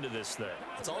hold on to this thing.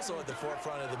 It's also at the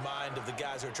forefront of the mind of the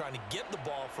guys who are trying to get the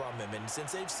ball from him. And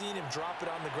since they've seen him drop it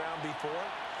on the ground before,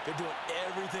 they're doing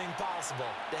everything possible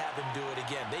to have him do it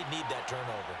again. They need that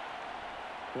turnover.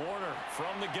 Warner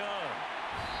from the gun.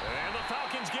 And the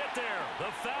Falcons get there.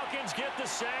 The Falcons get the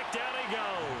sack. Down he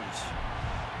goes.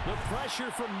 The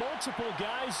pressure from multiple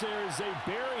guys there as they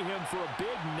bury him for a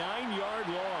big 9-yard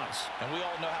loss. And we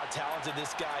all know how talented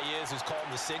this guy is who's calling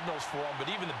the signals for him. But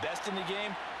even the best in the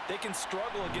game, they can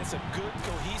struggle against a good,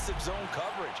 cohesive zone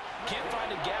coverage. Can't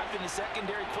find a gap in the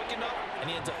secondary quick enough, and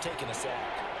he ends up taking a sack.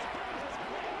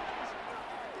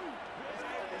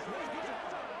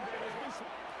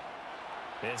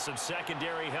 And some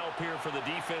secondary help here for the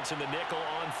defense in the nickel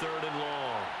on 3rd and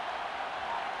long.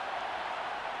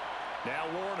 Now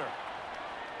Warner.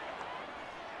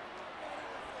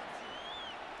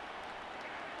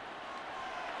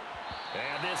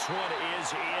 And this one is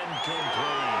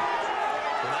incomplete.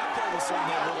 Well, that play was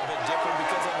certainly a little bit different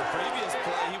because on the previous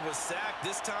play he was sacked.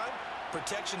 This time,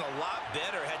 protection a lot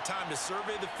better. Had time to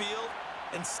survey the field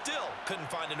and still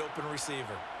couldn't find an open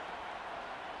receiver.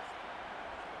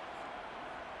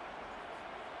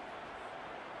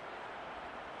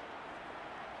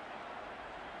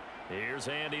 Here's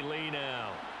Andy Lee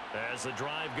now as the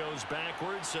drive goes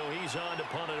backwards, so he's on to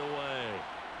punt it away.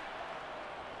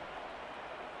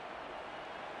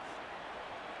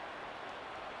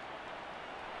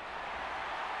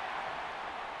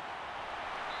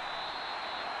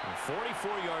 A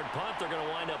 44-yard punt. They're going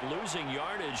to wind up losing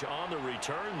yardage on the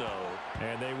return, though.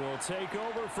 And they will take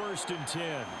over 1st and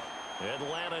 10.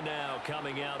 Atlanta now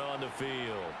coming out on the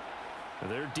field.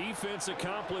 Their defense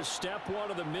accomplished step 1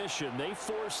 of the mission. They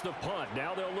forced the punt.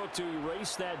 Now they'll look to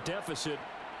erase that deficit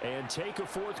and take a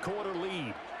 4th quarter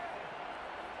lead.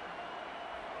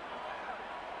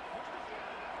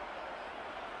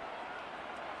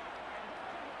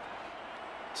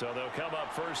 So they'll come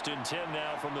up 1st and 10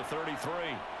 now from the 33.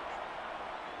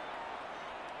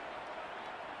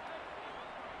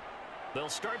 They'll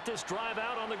start this drive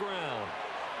out on the ground.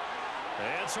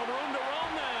 And some room to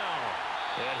roam now.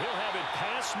 And he'll have it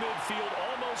past midfield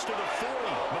almost to the 40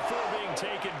 before being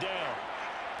taken down.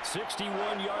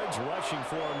 61 yards rushing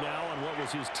for him now on what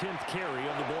was his 10th carry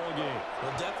of the ball game.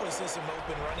 We'll definitely see some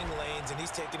open running lanes, and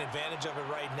he's taking advantage of it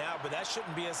right now, but that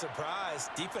shouldn't be a surprise.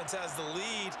 Defense has the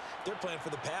lead. They're playing for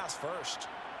the pass first.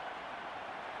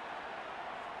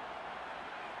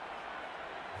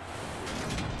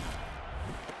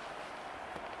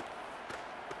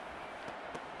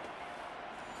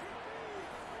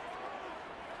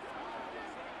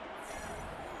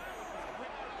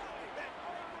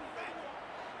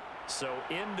 So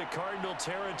into Cardinal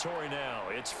territory now.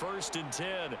 It's 1st and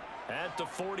 10 at the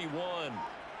 41.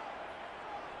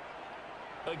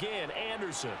 Again,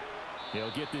 Anderson. He'll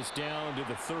get this down to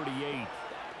the 38.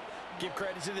 Give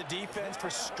credit to the defense for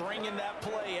stringing that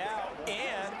play out,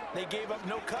 and they gave up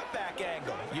no cutback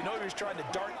angle. You know he was trying to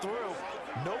dart through.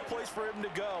 No place for him to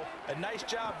go. A nice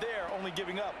job there, only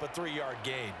giving up a 3-yard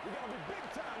gain.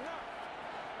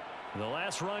 The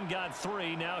last run got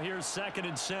 3. Now here's 2nd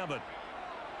and 7.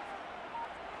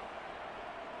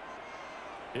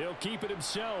 He'll keep it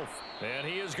himself. And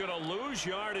he is going to lose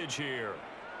yardage here.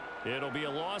 It'll be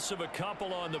a loss of a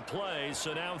couple on the play,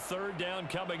 so now 3rd down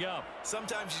coming up.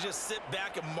 Sometimes you just sit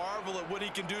back and marvel at what he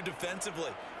can do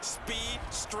defensively. Speed,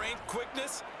 strength,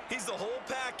 quickness, he's the whole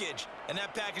package. And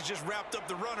that package just wrapped up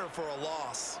the runner for a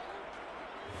loss.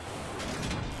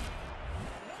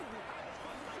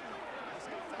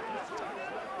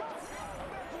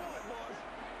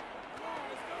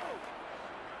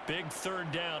 Big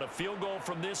third down. A field goal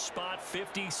from this spot,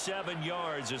 57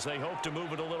 yards as they hope to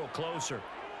move it a little closer.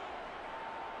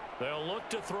 They'll look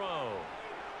to throw.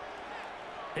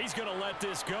 He's going to let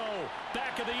this go.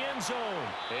 Back of the end zone.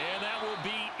 And that will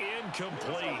be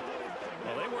incomplete.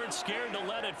 Well, they weren't scared to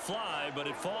let it fly, but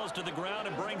it falls to the ground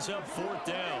and brings up fourth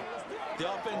down.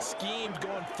 The offense schemed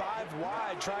going 5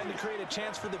 wide, trying to create a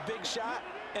chance for the big shot,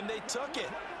 and they took it.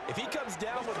 If he comes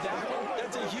down with that one,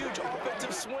 that's a huge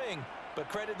offensive swing. But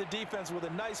credit the defense with a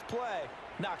nice play,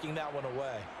 knocking that one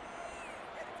away.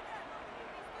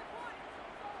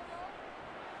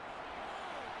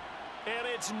 And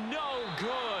it's no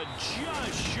good,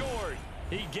 just short.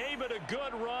 He gave it a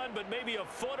good run, but maybe a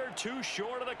foot or two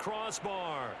short of the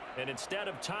crossbar. And instead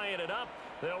of tying it up,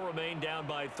 they'll remain down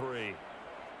by 3.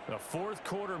 A fourth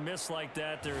quarter miss like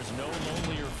that, there is no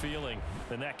lonelier feeling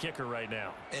than that kicker right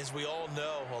now. As we all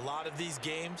know, a lot of these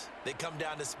games, they come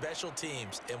down to special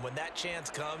teams. And when that chance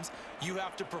comes, you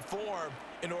have to perform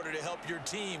in order to help your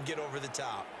team get over the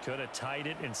top. Could have tied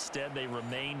it. Instead, they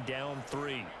remain down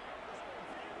 3.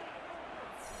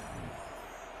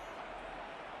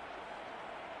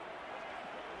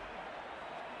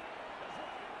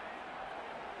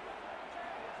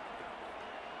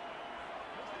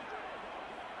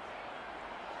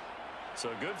 So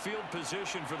good field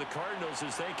position for the Cardinals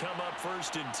as they come up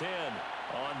 1st and 10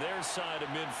 on their side of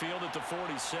midfield at the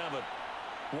 47.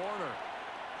 Warner.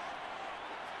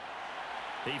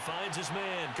 He finds his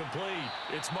man complete.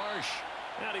 It's Marsh.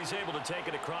 And he's able to take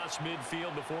it across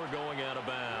midfield before going out of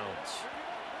bounds.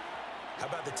 How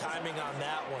about the timing on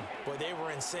that one? Boy, they were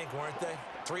in sync, weren't they?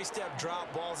 3-step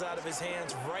drop, balls out of his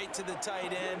hands, right to the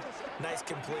tight end. Nice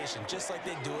completion, just like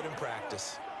they do it in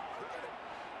practice.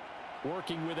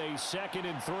 Working with a 2nd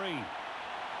and 3.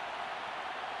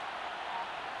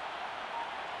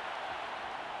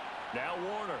 Now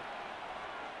Warner.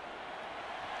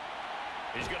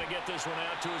 He's going to get this one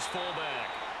out to his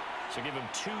fullback. So give him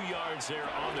 2 yards there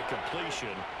on the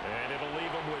completion. And it'll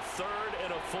leave him with 3rd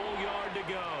and a full yard to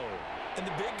go. And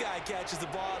the big guy catches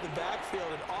the ball in the backfield,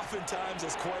 and oftentimes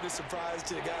it's quite a surprise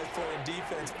to the guys playing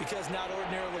defense because not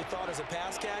ordinarily thought as a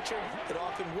pass catcher, it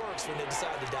often works when they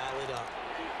decide to dial it up.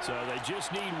 So they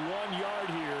just need 1 yard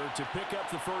here to pick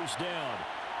up the first down.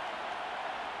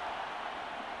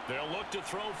 They'll look to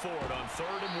throw for it on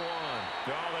 3rd and 1.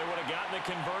 No, they would have gotten the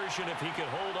conversion if he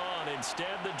could hold on.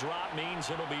 Instead, the drop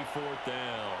means it'll be 4th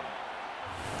down.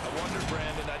 I wonder,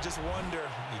 Brandon, I just wonder,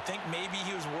 you think maybe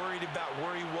he was worried about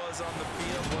where he was on the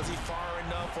field? Was he far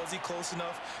enough? Was he close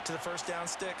enough to the first down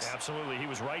sticks? Absolutely. He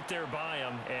was right there by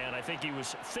him, and I think he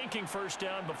was thinking first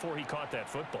down before he caught that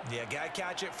football. Yeah, got to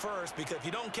catch it first, because if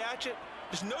you don't catch it,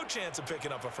 there's no chance of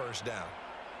picking up a first down.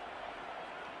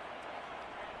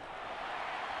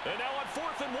 And now on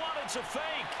 4th and 1, it's a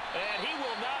fake. And he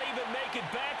will not even make it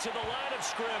back to the line of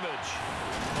scrimmage.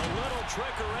 A little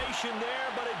trickeration there,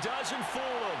 but it doesn't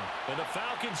fool him. And the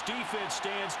Falcons defense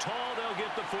stands tall. They'll get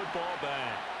the football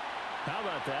back. How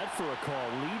about that for a call?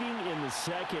 Leading in the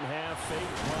second half,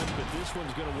 fake punt, but this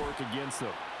one's going to work against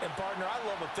them. And, partner, I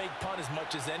love a fake punt as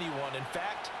much as anyone. In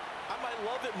fact, I might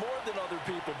love it more than other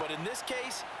people, but in this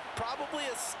case, probably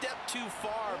a step too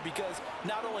far because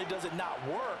not only does it not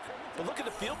work, but look at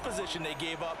the field position they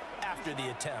gave up after the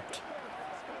attempt.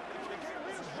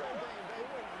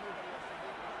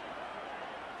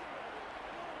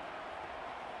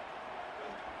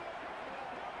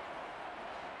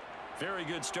 Very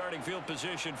good starting field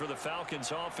position for the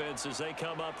Falcons offense as they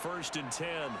come up 1st and 10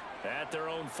 at their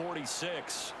own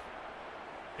 46.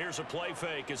 Here's a play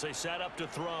fake as they set up to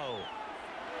throw.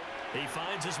 He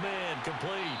finds his man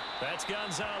complete. That's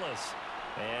Gonzalez.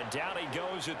 And down he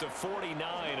goes at the 49,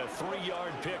 a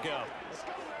 3-yard pickup.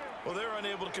 Well, they're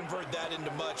unable to convert that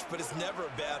into much, but it's never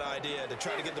a bad idea to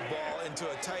try to get the ball into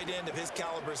a tight end of his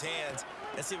caliber's hands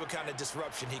and see what kind of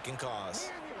disruption he can cause.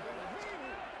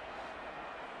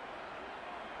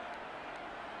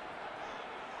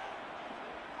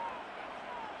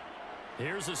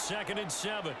 Here's a 2nd and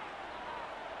 7.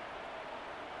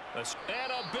 And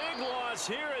a big loss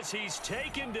here as he's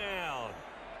taken down.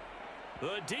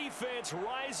 The defense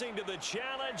rising to the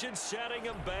challenge and setting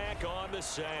him back on the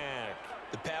sack.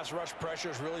 The pass rush pressure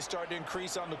is really starting to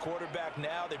increase on the quarterback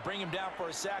now. They bring him down for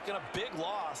a sack and a big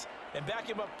loss and back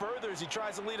him up further as he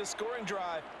tries to lead a scoring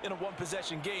drive in a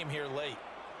one-possession game here late.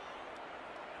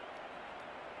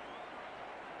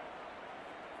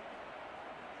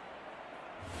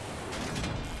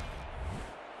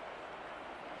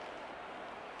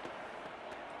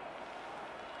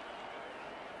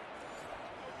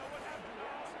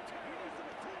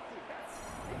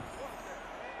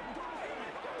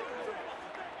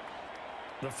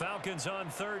 The Falcons on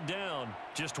third down.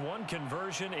 Just one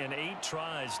conversion in 8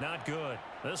 tries. Not good.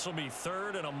 This will be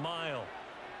 3rd and a mile.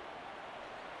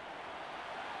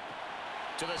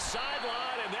 To the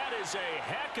sideline, and that is a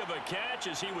heck of a catch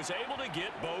as he was able to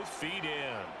get both feet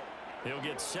in. He'll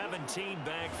get 17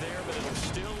 back there, but it'll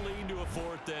still lead to a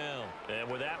 4th down. And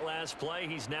with that last play,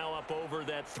 he's now up over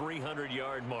that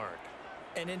 300-yard mark.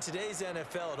 And in today's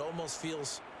NFL, it almost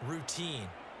feels routine.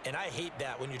 And I hate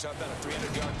that when you talk about a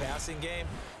 300-yard passing game.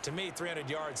 To me, 300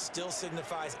 yards still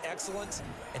signifies excellence,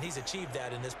 and he's achieved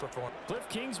that in this performance. Cliff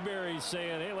Kingsbury's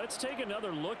saying, hey, let's take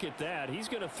another look at that. He's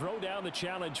going to throw down the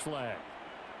challenge flag.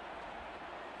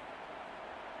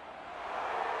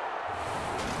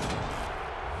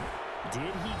 Did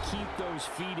he keep those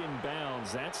feet in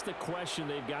bounds? That's the question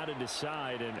they've got to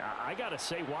decide. And I got to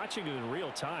say, watching it in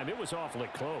real time, it was awfully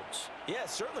close. Yeah, it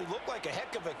certainly looked like a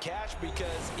heck of a catch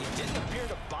because he didn't appear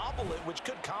to bobble it, which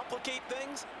could complicate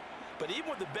things. But even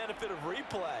with the benefit of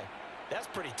replay, that's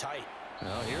pretty tight.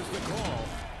 Well, here's the call.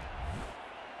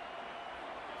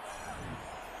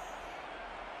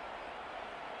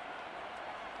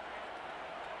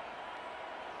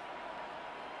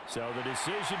 So the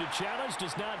decision to challenge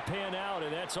does not pan out,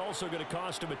 and that's also going to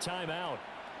cost him a timeout.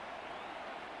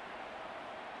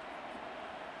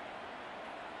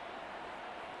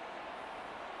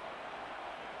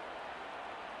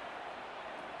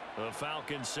 The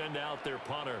Falcons send out their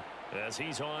punter as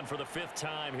he's on for the 5th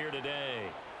time here today.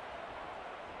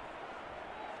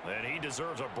 And he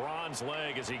deserves a bronze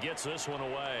leg as he gets this one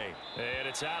away. And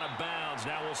it's out of bounds.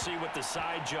 Now we'll see what the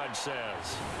side judge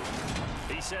says.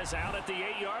 He says out at the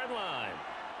 8-yard line.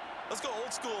 Let's go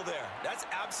old school there. That's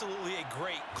absolutely a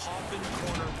great coffin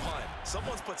corner punt.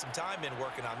 Someone's put some time in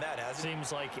working on that, hasn't he?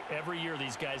 Seems like every year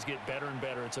these guys get better and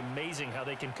better. It's amazing how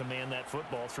they can command that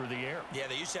football through the air. Yeah,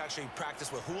 they used to actually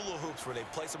practice with hula hoops where they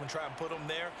place them and try and put them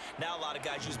there. Now a lot of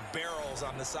guys use barrels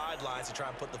on the sidelines to try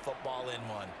and put the football in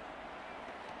one.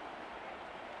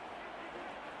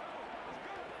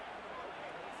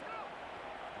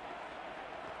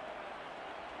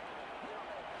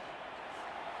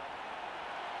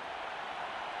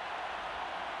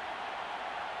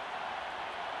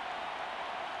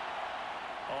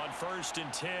 On 1st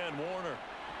and 10, Warner.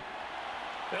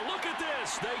 And look at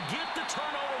this. They get the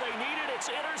turnover they needed. It's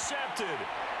intercepted.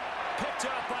 Picked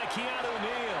up by Keanu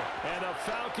Neal. And the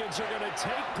Falcons are going to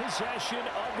take possession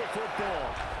of the football.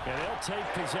 And they'll take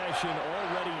possession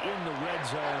already in the red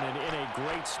zone and in a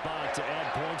great spot to add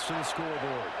points to the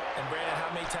scoreboard. And Brandon, how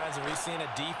many times have we seen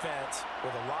a defense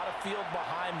with a lot of field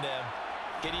behind them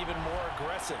get even more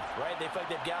aggressive, right? They feel like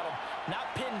they've got them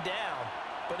not pinned down,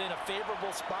 but in a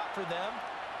favorable spot for them.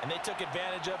 And they took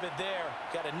advantage of it there.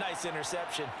 Got a nice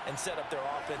interception and set up their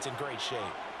offense in great shape.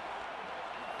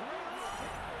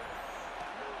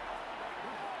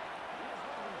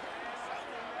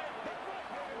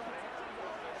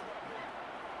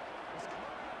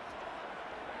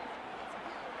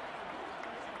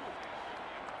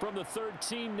 From the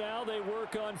 13 now, they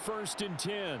work on 1st and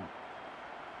 10.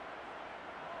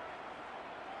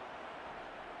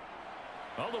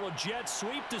 A little jet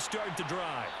sweep to start the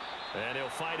drive. And he'll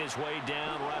fight his way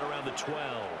down right around the 12.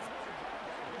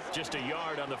 Just a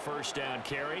yard on the 1st down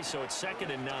carry, so it's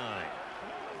 2nd and 9.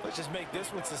 Let's just make this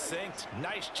one succinct.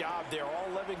 Nice job there. All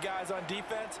 11 guys on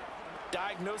defense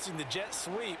diagnosing the jet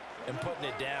sweep and putting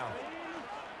it down.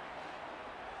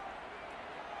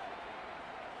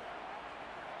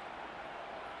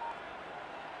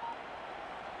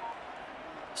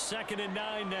 Second and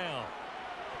 9 now.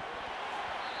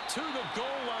 To the goal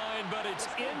line, but it's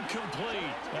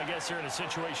incomplete. I guess they're in a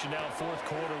situation now, 4th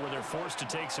quarter, where they're forced to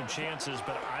take some chances,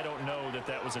 but I don't know that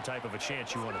that was the type of a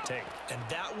chance you want to take. And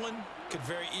that one could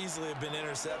very easily have been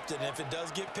intercepted, and if it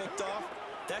does get picked off,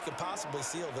 that could possibly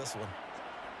seal this one.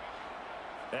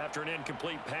 After an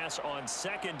incomplete pass on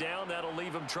 2nd down, that'll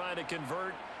leave him trying to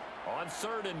convert on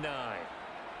 3rd and 9.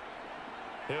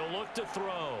 He'll look to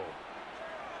throw.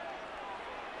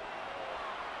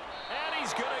 And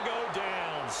he's going to go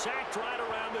down. Sacked right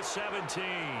around the 17.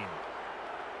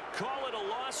 Call it a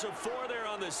loss of 4 there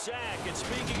on the sack. And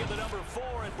speaking of the number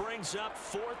 4, it brings up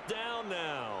 4th down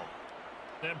now.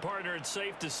 And, partner, it's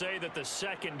safe to say that the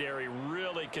secondary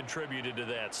really contributed to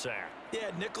that sack.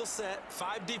 Yeah, nickel set,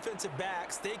 5 defensive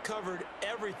backs. They covered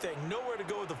everything. Nowhere to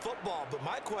go with the football. But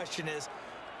my question is,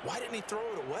 why didn't he throw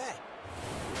it away?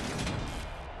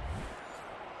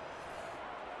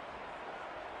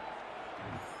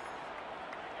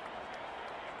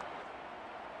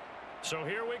 So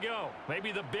here we go.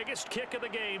 Maybe the biggest kick of the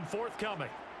game forthcoming.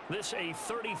 This a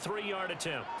 33-yard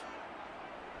attempt.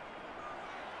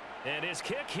 And his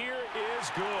kick here is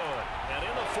good. And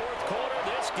in the fourth quarter,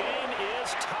 this game is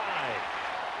tied.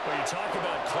 Well, you talk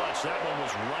about clutch. That one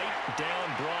was right down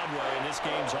Broadway, and this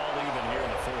game's all even here in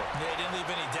the fourth. They didn't leave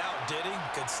any doubt, did he?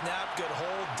 Good snap, good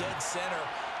hold, dead center.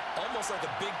 Almost like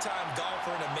a big-time golfer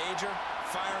in a major,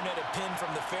 firing at a pin from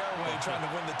the fairway, trying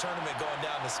to win the tournament going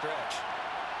down the stretch.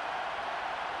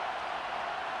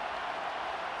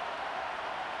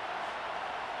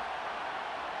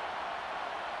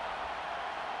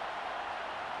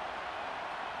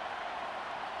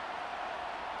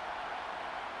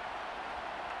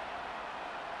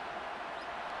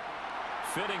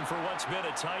 Fitting for what's been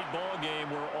a tight ball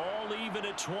game. We're all even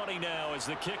at 20 now as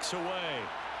the kick's away.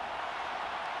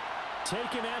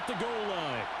 Taken at the goal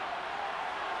line.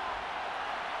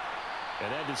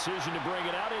 And that decision to bring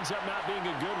it out ends up not being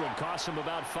a good one. Costs him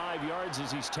about 5 yards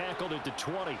as he's tackled at the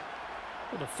 20.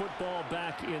 With the football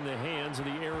back in the hands of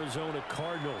the Arizona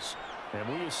Cardinals. And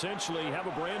we essentially have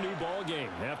a brand new ball game.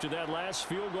 After that last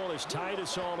field goal has tied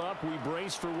us all up, we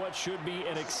brace for what should be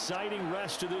an exciting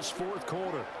rest of this fourth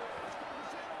quarter.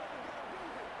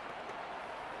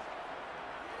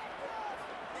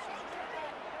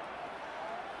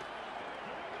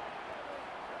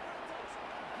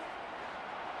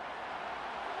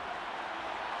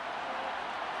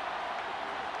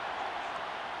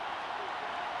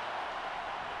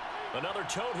 Another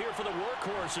tote here for the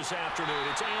workhorse this afternoon.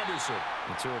 It's Anderson.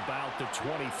 To about the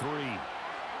 23.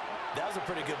 That was a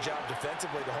pretty good job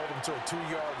defensively to hold him to a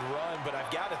 2-yard run, but I've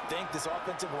got to think this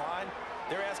offensive line,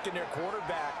 they're asking their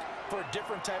quarterback for a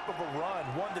different type of a run,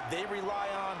 one that they rely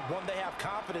on, one they have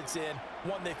confidence in,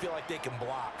 one they feel like they can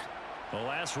block. The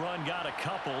last run got a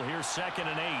couple. Here's 2nd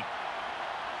and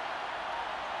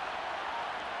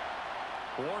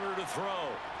 8. Warner to throw.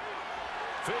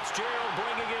 Fitzgerald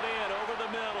bringing it in over the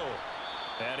middle.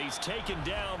 And he's taken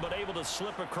down but able to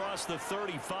slip across the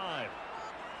 35.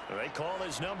 They call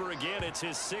his number again. It's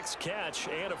his 6th catch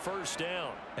and a first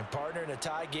down. And partner, in a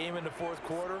tie game in the fourth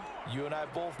quarter, you and I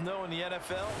both know in the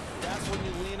NFL, that's when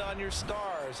you lean on your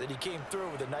stars. And he came through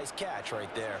with a nice catch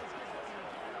right there.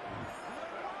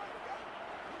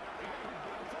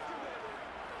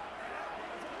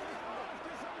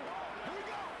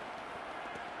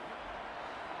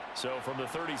 So from the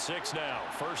 36 now,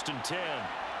 1st and 10.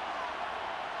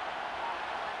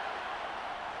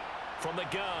 From the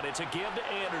gun, it's a give to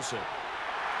Anderson.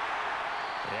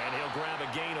 And he'll grab a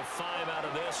gain of 5 out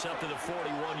of this up to the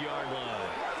 41-yard line.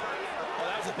 Well,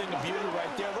 that's the thing of beauty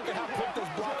right there. Look at how quick those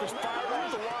blockers fired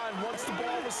off the line once the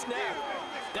ball was snapped.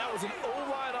 That was an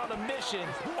O-line on a mission,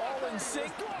 all in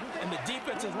sync, and the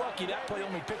defense is lucky that play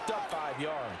only picked up 5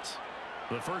 yards.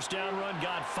 The first down run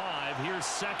got 5. Here's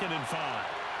 2nd and 5.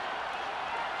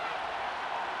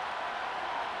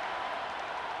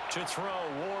 To throw,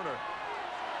 Warner.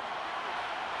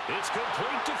 It's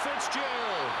complete to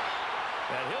Fitzgerald.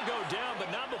 And he'll go down,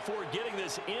 but not before getting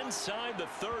this inside the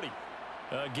 30.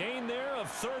 A gain there of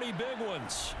 30 big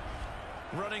ones.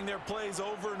 Running their plays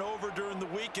over and over during the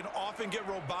week can often get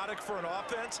robotic for an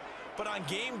offense, but on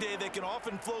game day they can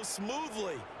often flow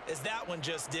smoothly, as that one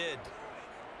just did.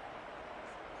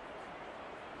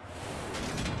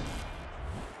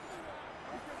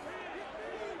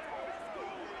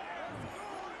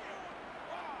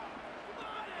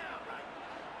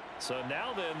 So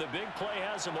now then, the big play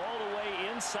has him all the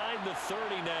way inside the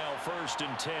 30 now, 1st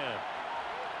and 10.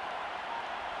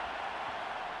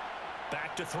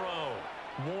 Back to throw.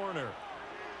 Warner.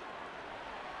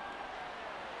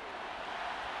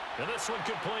 And this one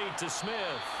complete to Smith.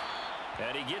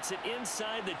 And he gets it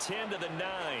inside the 10 to the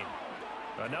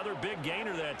 9. Another big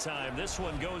gainer that time. This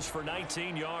one goes for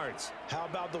 19 yards. How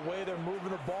about the way they're moving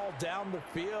the ball down the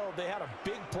field? They had a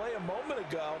big play a moment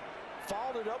ago.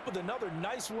 Followed it up with another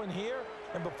nice one here,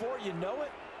 and before you know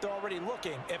it, they're already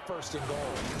looking at 1st and goal.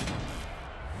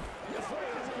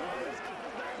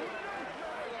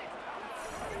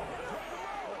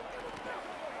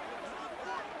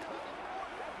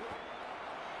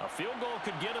 A field goal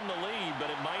could get him the lead, but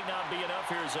it might not be enough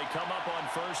here as they come up on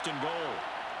 1st and goal.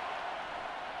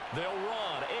 They'll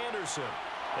run. Anderson.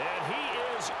 And he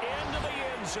is into the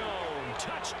end zone.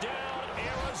 Touchdown,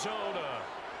 Arizona.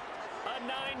 A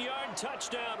 9-yard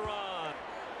touchdown run.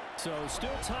 So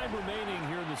still time remaining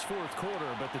here in this fourth quarter,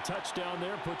 but the touchdown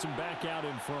there puts them back out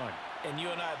in front. And you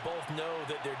and I both know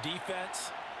that their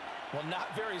defense will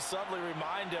not very subtly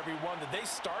remind everyone that they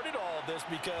started all of this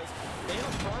because they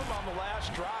held firm on the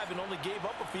last drive and only gave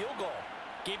up a field goal.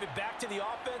 Gave it back to the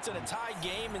offense in a tie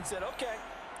game and said, okay,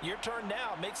 your turn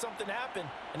now, make something happen.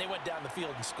 And they went down the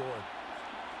field and scored.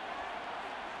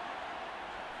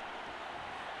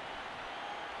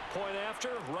 Point after,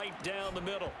 right down the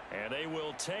middle. And they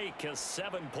will take a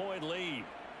 7-point lead.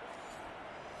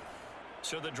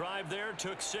 So the drive there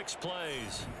took 6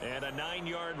 plays and a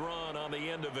 9-yard run on the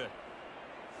end of it.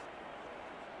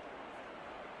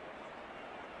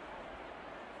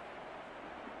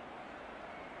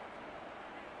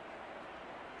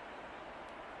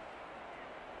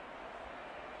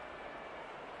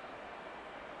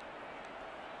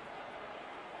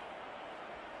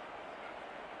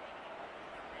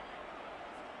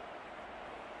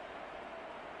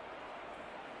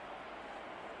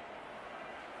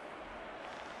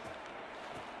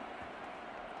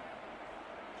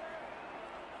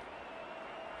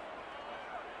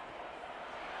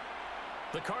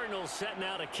 The Cardinals set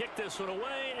now to kick this one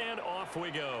away, and off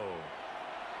we go.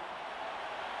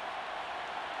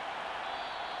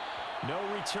 No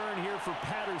return here for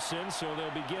Patterson, so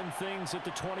they'll begin things at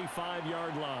the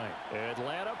 25-yard line.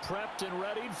 Atlanta prepped and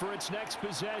readied for its next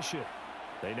possession.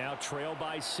 They now trail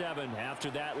by 7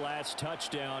 after that last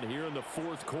touchdown here in the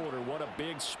fourth quarter. What a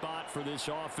big spot for this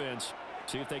offense.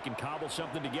 See if they can cobble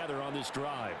something together on this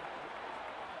drive.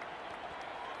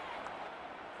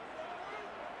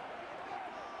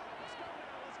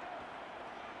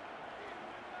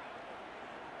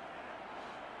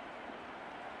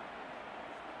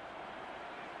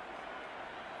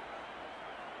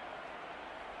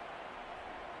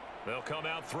 They'll come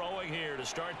out throwing here to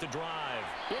start the drive.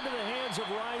 Into the hands of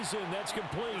Rison. That's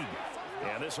complete.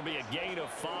 And this will be a gain of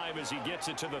 5 as he gets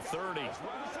it to the 30.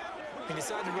 He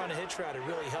decided to run a hitch route. It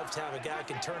really helps to have a guy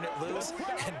who can turn it loose.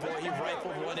 And, boy, he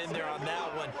rifled one in there on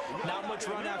that one. Not much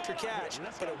run after catch,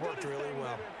 but it worked really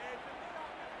well.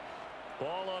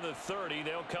 Ball on the 30.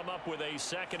 They'll come up with a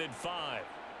 2nd and 5.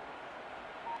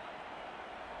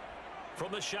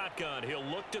 From the shotgun, he'll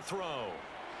look to throw.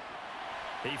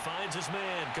 He finds his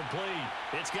man, complete.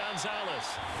 It's Gonzalez.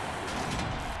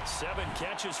 7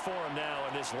 catches for him now,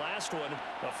 and this last one,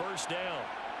 a first down.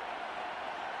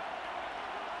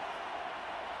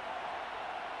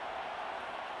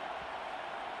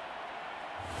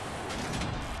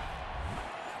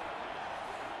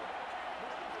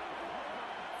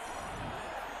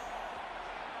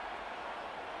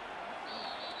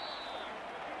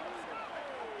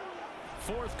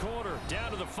 Fourth quarter,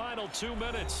 down to the final 2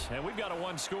 minutes, and we've got a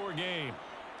 1-score game.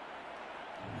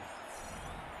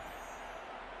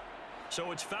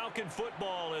 So it's Falcon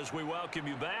football as we welcome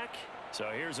you back. So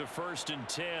here's a 1st and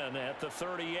 10 at the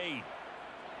 38.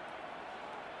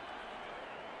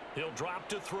 He'll drop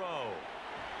to throw.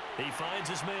 He finds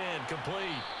his man,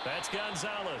 complete. That's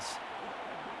Gonzalez.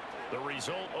 The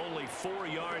result, only 4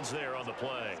 yards there on the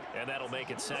play, and that'll make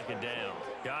it 2nd down.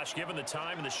 Gosh, given the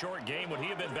time in the short game, would he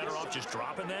have been better off just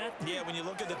dropping that? Yeah, when you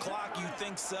look at the clock, you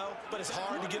think so, but it's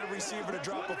hard to get a receiver to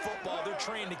drop a football. They're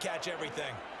trained to catch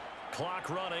everything. Clock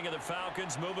running, and the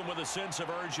Falcons moving with a sense of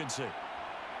urgency.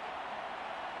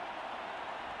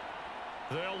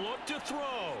 They'll look to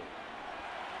throw.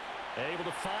 Able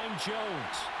to find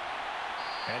Jones.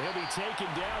 And he'll be taken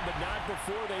down, but not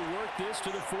before they work this to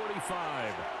the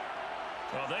 45.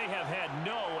 Well, they have had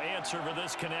no answer for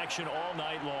this connection all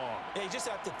night long. Yeah, you just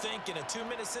have to think in a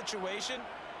 2-minute situation,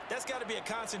 that's got to be a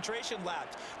concentration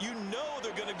lapse. You know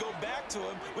they're going to go back to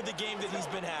him with the game that he's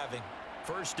been having.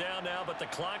 First down now, but the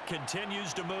clock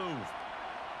continues to move.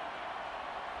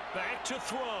 Back to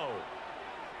throw.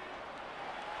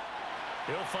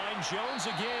 He'll find Jones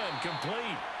again,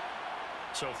 complete.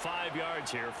 So 5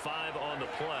 yards here, 5 on the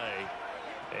play,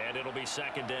 and it'll be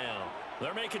 2nd down.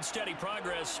 They're making steady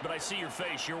progress, but I see your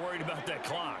face. You're worried about that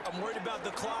clock. I'm worried about the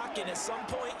clock, and at some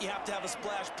point, you have to have a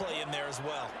splash play in there as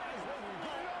well.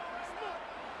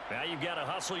 Now you've got to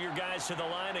hustle your guys to the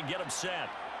line and get them set.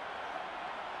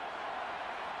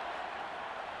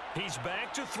 He's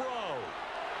back to throw.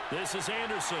 This is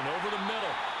Anderson over the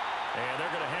middle. And they're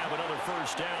going to have another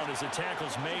first down as the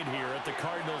tackle's made here at the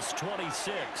Cardinals'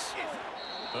 26.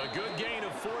 A good gain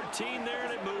of 14 there,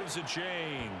 and it moves the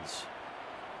chains.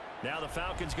 Now the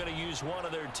Falcons going to use one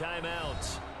of their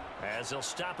timeouts as they'll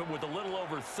stop it with a little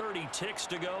over 30 ticks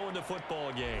to go in the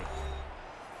football game.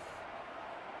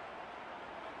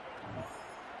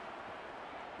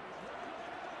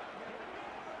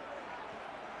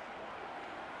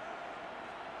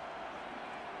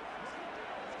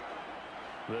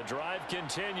 The drive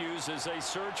continues as they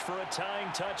search for a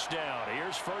tying touchdown.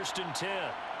 Here's 1st and 10.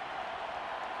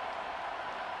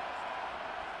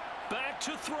 Back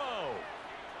to throw.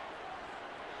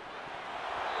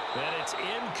 And it's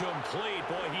incomplete.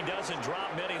 Boy, he doesn't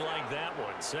drop many like that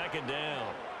one. 2nd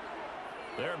down.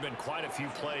 There have been quite a few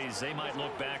plays they might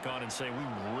look back on and say,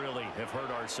 we really have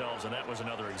hurt ourselves, and that was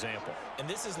another example. And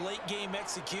this is late-game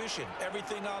execution.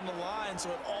 Everything on the line, so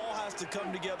it all has to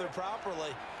come together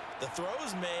properly. The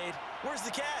throw's made. Where's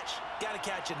the catch? Got to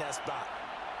catch in that spot.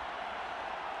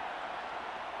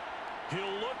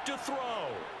 He'll look to throw.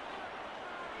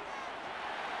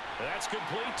 That's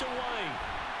complete to White.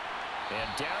 And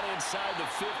down inside the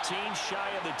 15, shy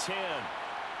of the 10.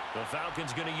 The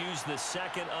Falcons going to use the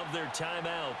second of their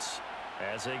timeouts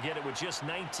as they get it with just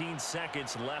 19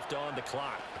 seconds left on the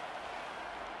clock.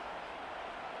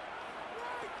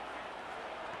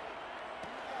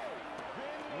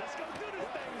 Let's go do this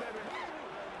thing, baby.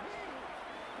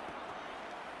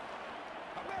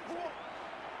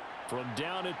 From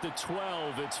down at the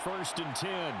 12, it's 1st and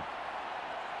 10.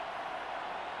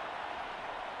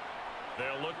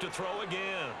 They'll look to throw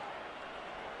again.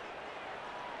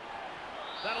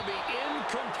 That'll be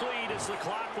incomplete as the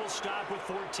clock will stop with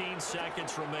 14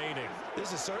 seconds remaining.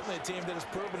 This is certainly a team that has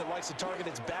proven it likes to target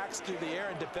its backs through the air,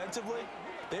 and defensively,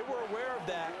 they were aware of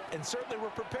that and certainly were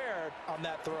prepared on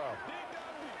that throw.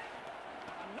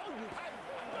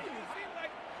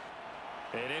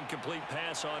 An incomplete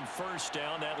pass on 1st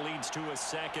down. That leads to a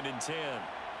 2nd and 10.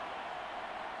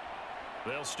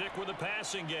 They'll stick with the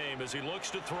passing game as he looks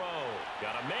to throw.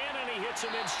 Got a man, and he hits him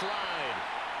in stride.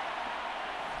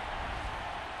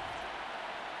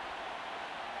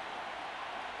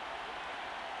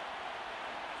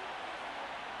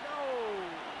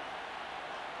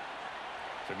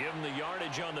 So give them the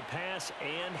yardage on the pass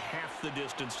and half the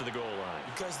distance to the goal line.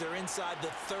 Because they're inside the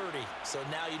 30, so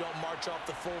now you don't march off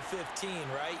the full 15,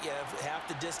 right? You have half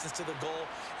the distance to the goal.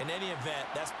 In any event,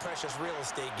 that's precious real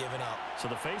estate given up. So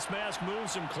the face mask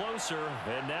moves him closer,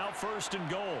 and now 1st and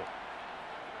goal.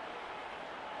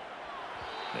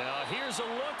 Now here's a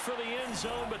look for the end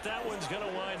zone, but that one's going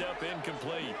to wind up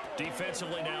incomplete.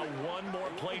 Defensively now, one more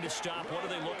play to stop. What are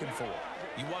they looking for?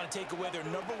 You want to take away their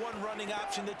 #1 running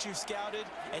option that you've scouted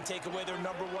and take away their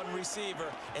 #1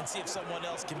 receiver and see if someone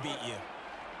else can beat you.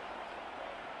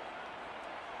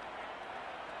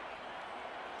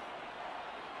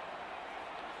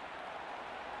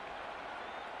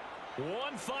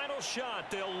 One final shot.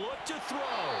 They'll look to throw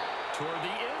toward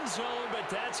the end zone, but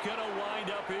that's going to wind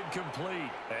up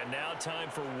incomplete. And now time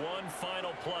for one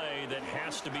final play that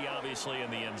has to be obviously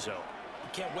in the end zone.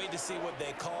 Can't wait to see what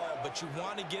they call, but you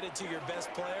want to get it to your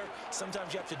best player.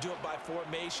 Sometimes you have to do it by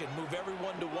formation. Move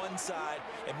everyone to one side,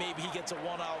 and maybe he gets a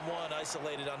one-on-one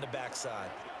isolated on the backside.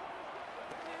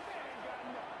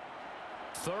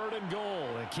 3rd and goal,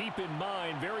 and keep in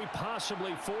mind, very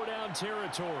possibly 4-down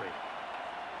territory.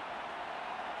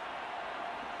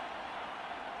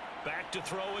 Back to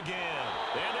throw again.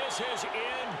 And this is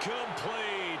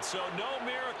incomplete. So no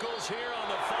miracles here on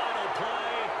the final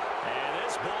play. And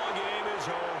this ball game is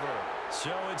over.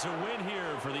 So it's a win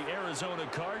here for the Arizona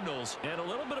Cardinals. And a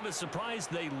little bit of a surprise,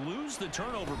 they lose the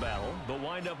turnover battle, but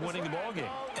wind up winning the ball game.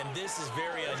 And this is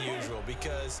very unusual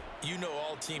because you know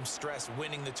all teams stress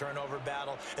winning the turnover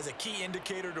battle as a key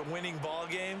indicator to winning ball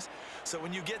games. So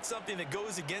when you get something that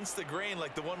goes against the grain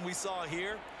like the one we saw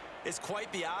here, it's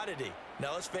quite the oddity.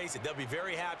 Now, let's face it, they'll be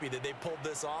very happy that they pulled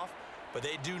this off, but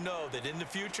they do know that in the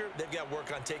future, they've got to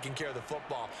work on taking care of the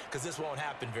football because this won't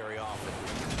happen very often.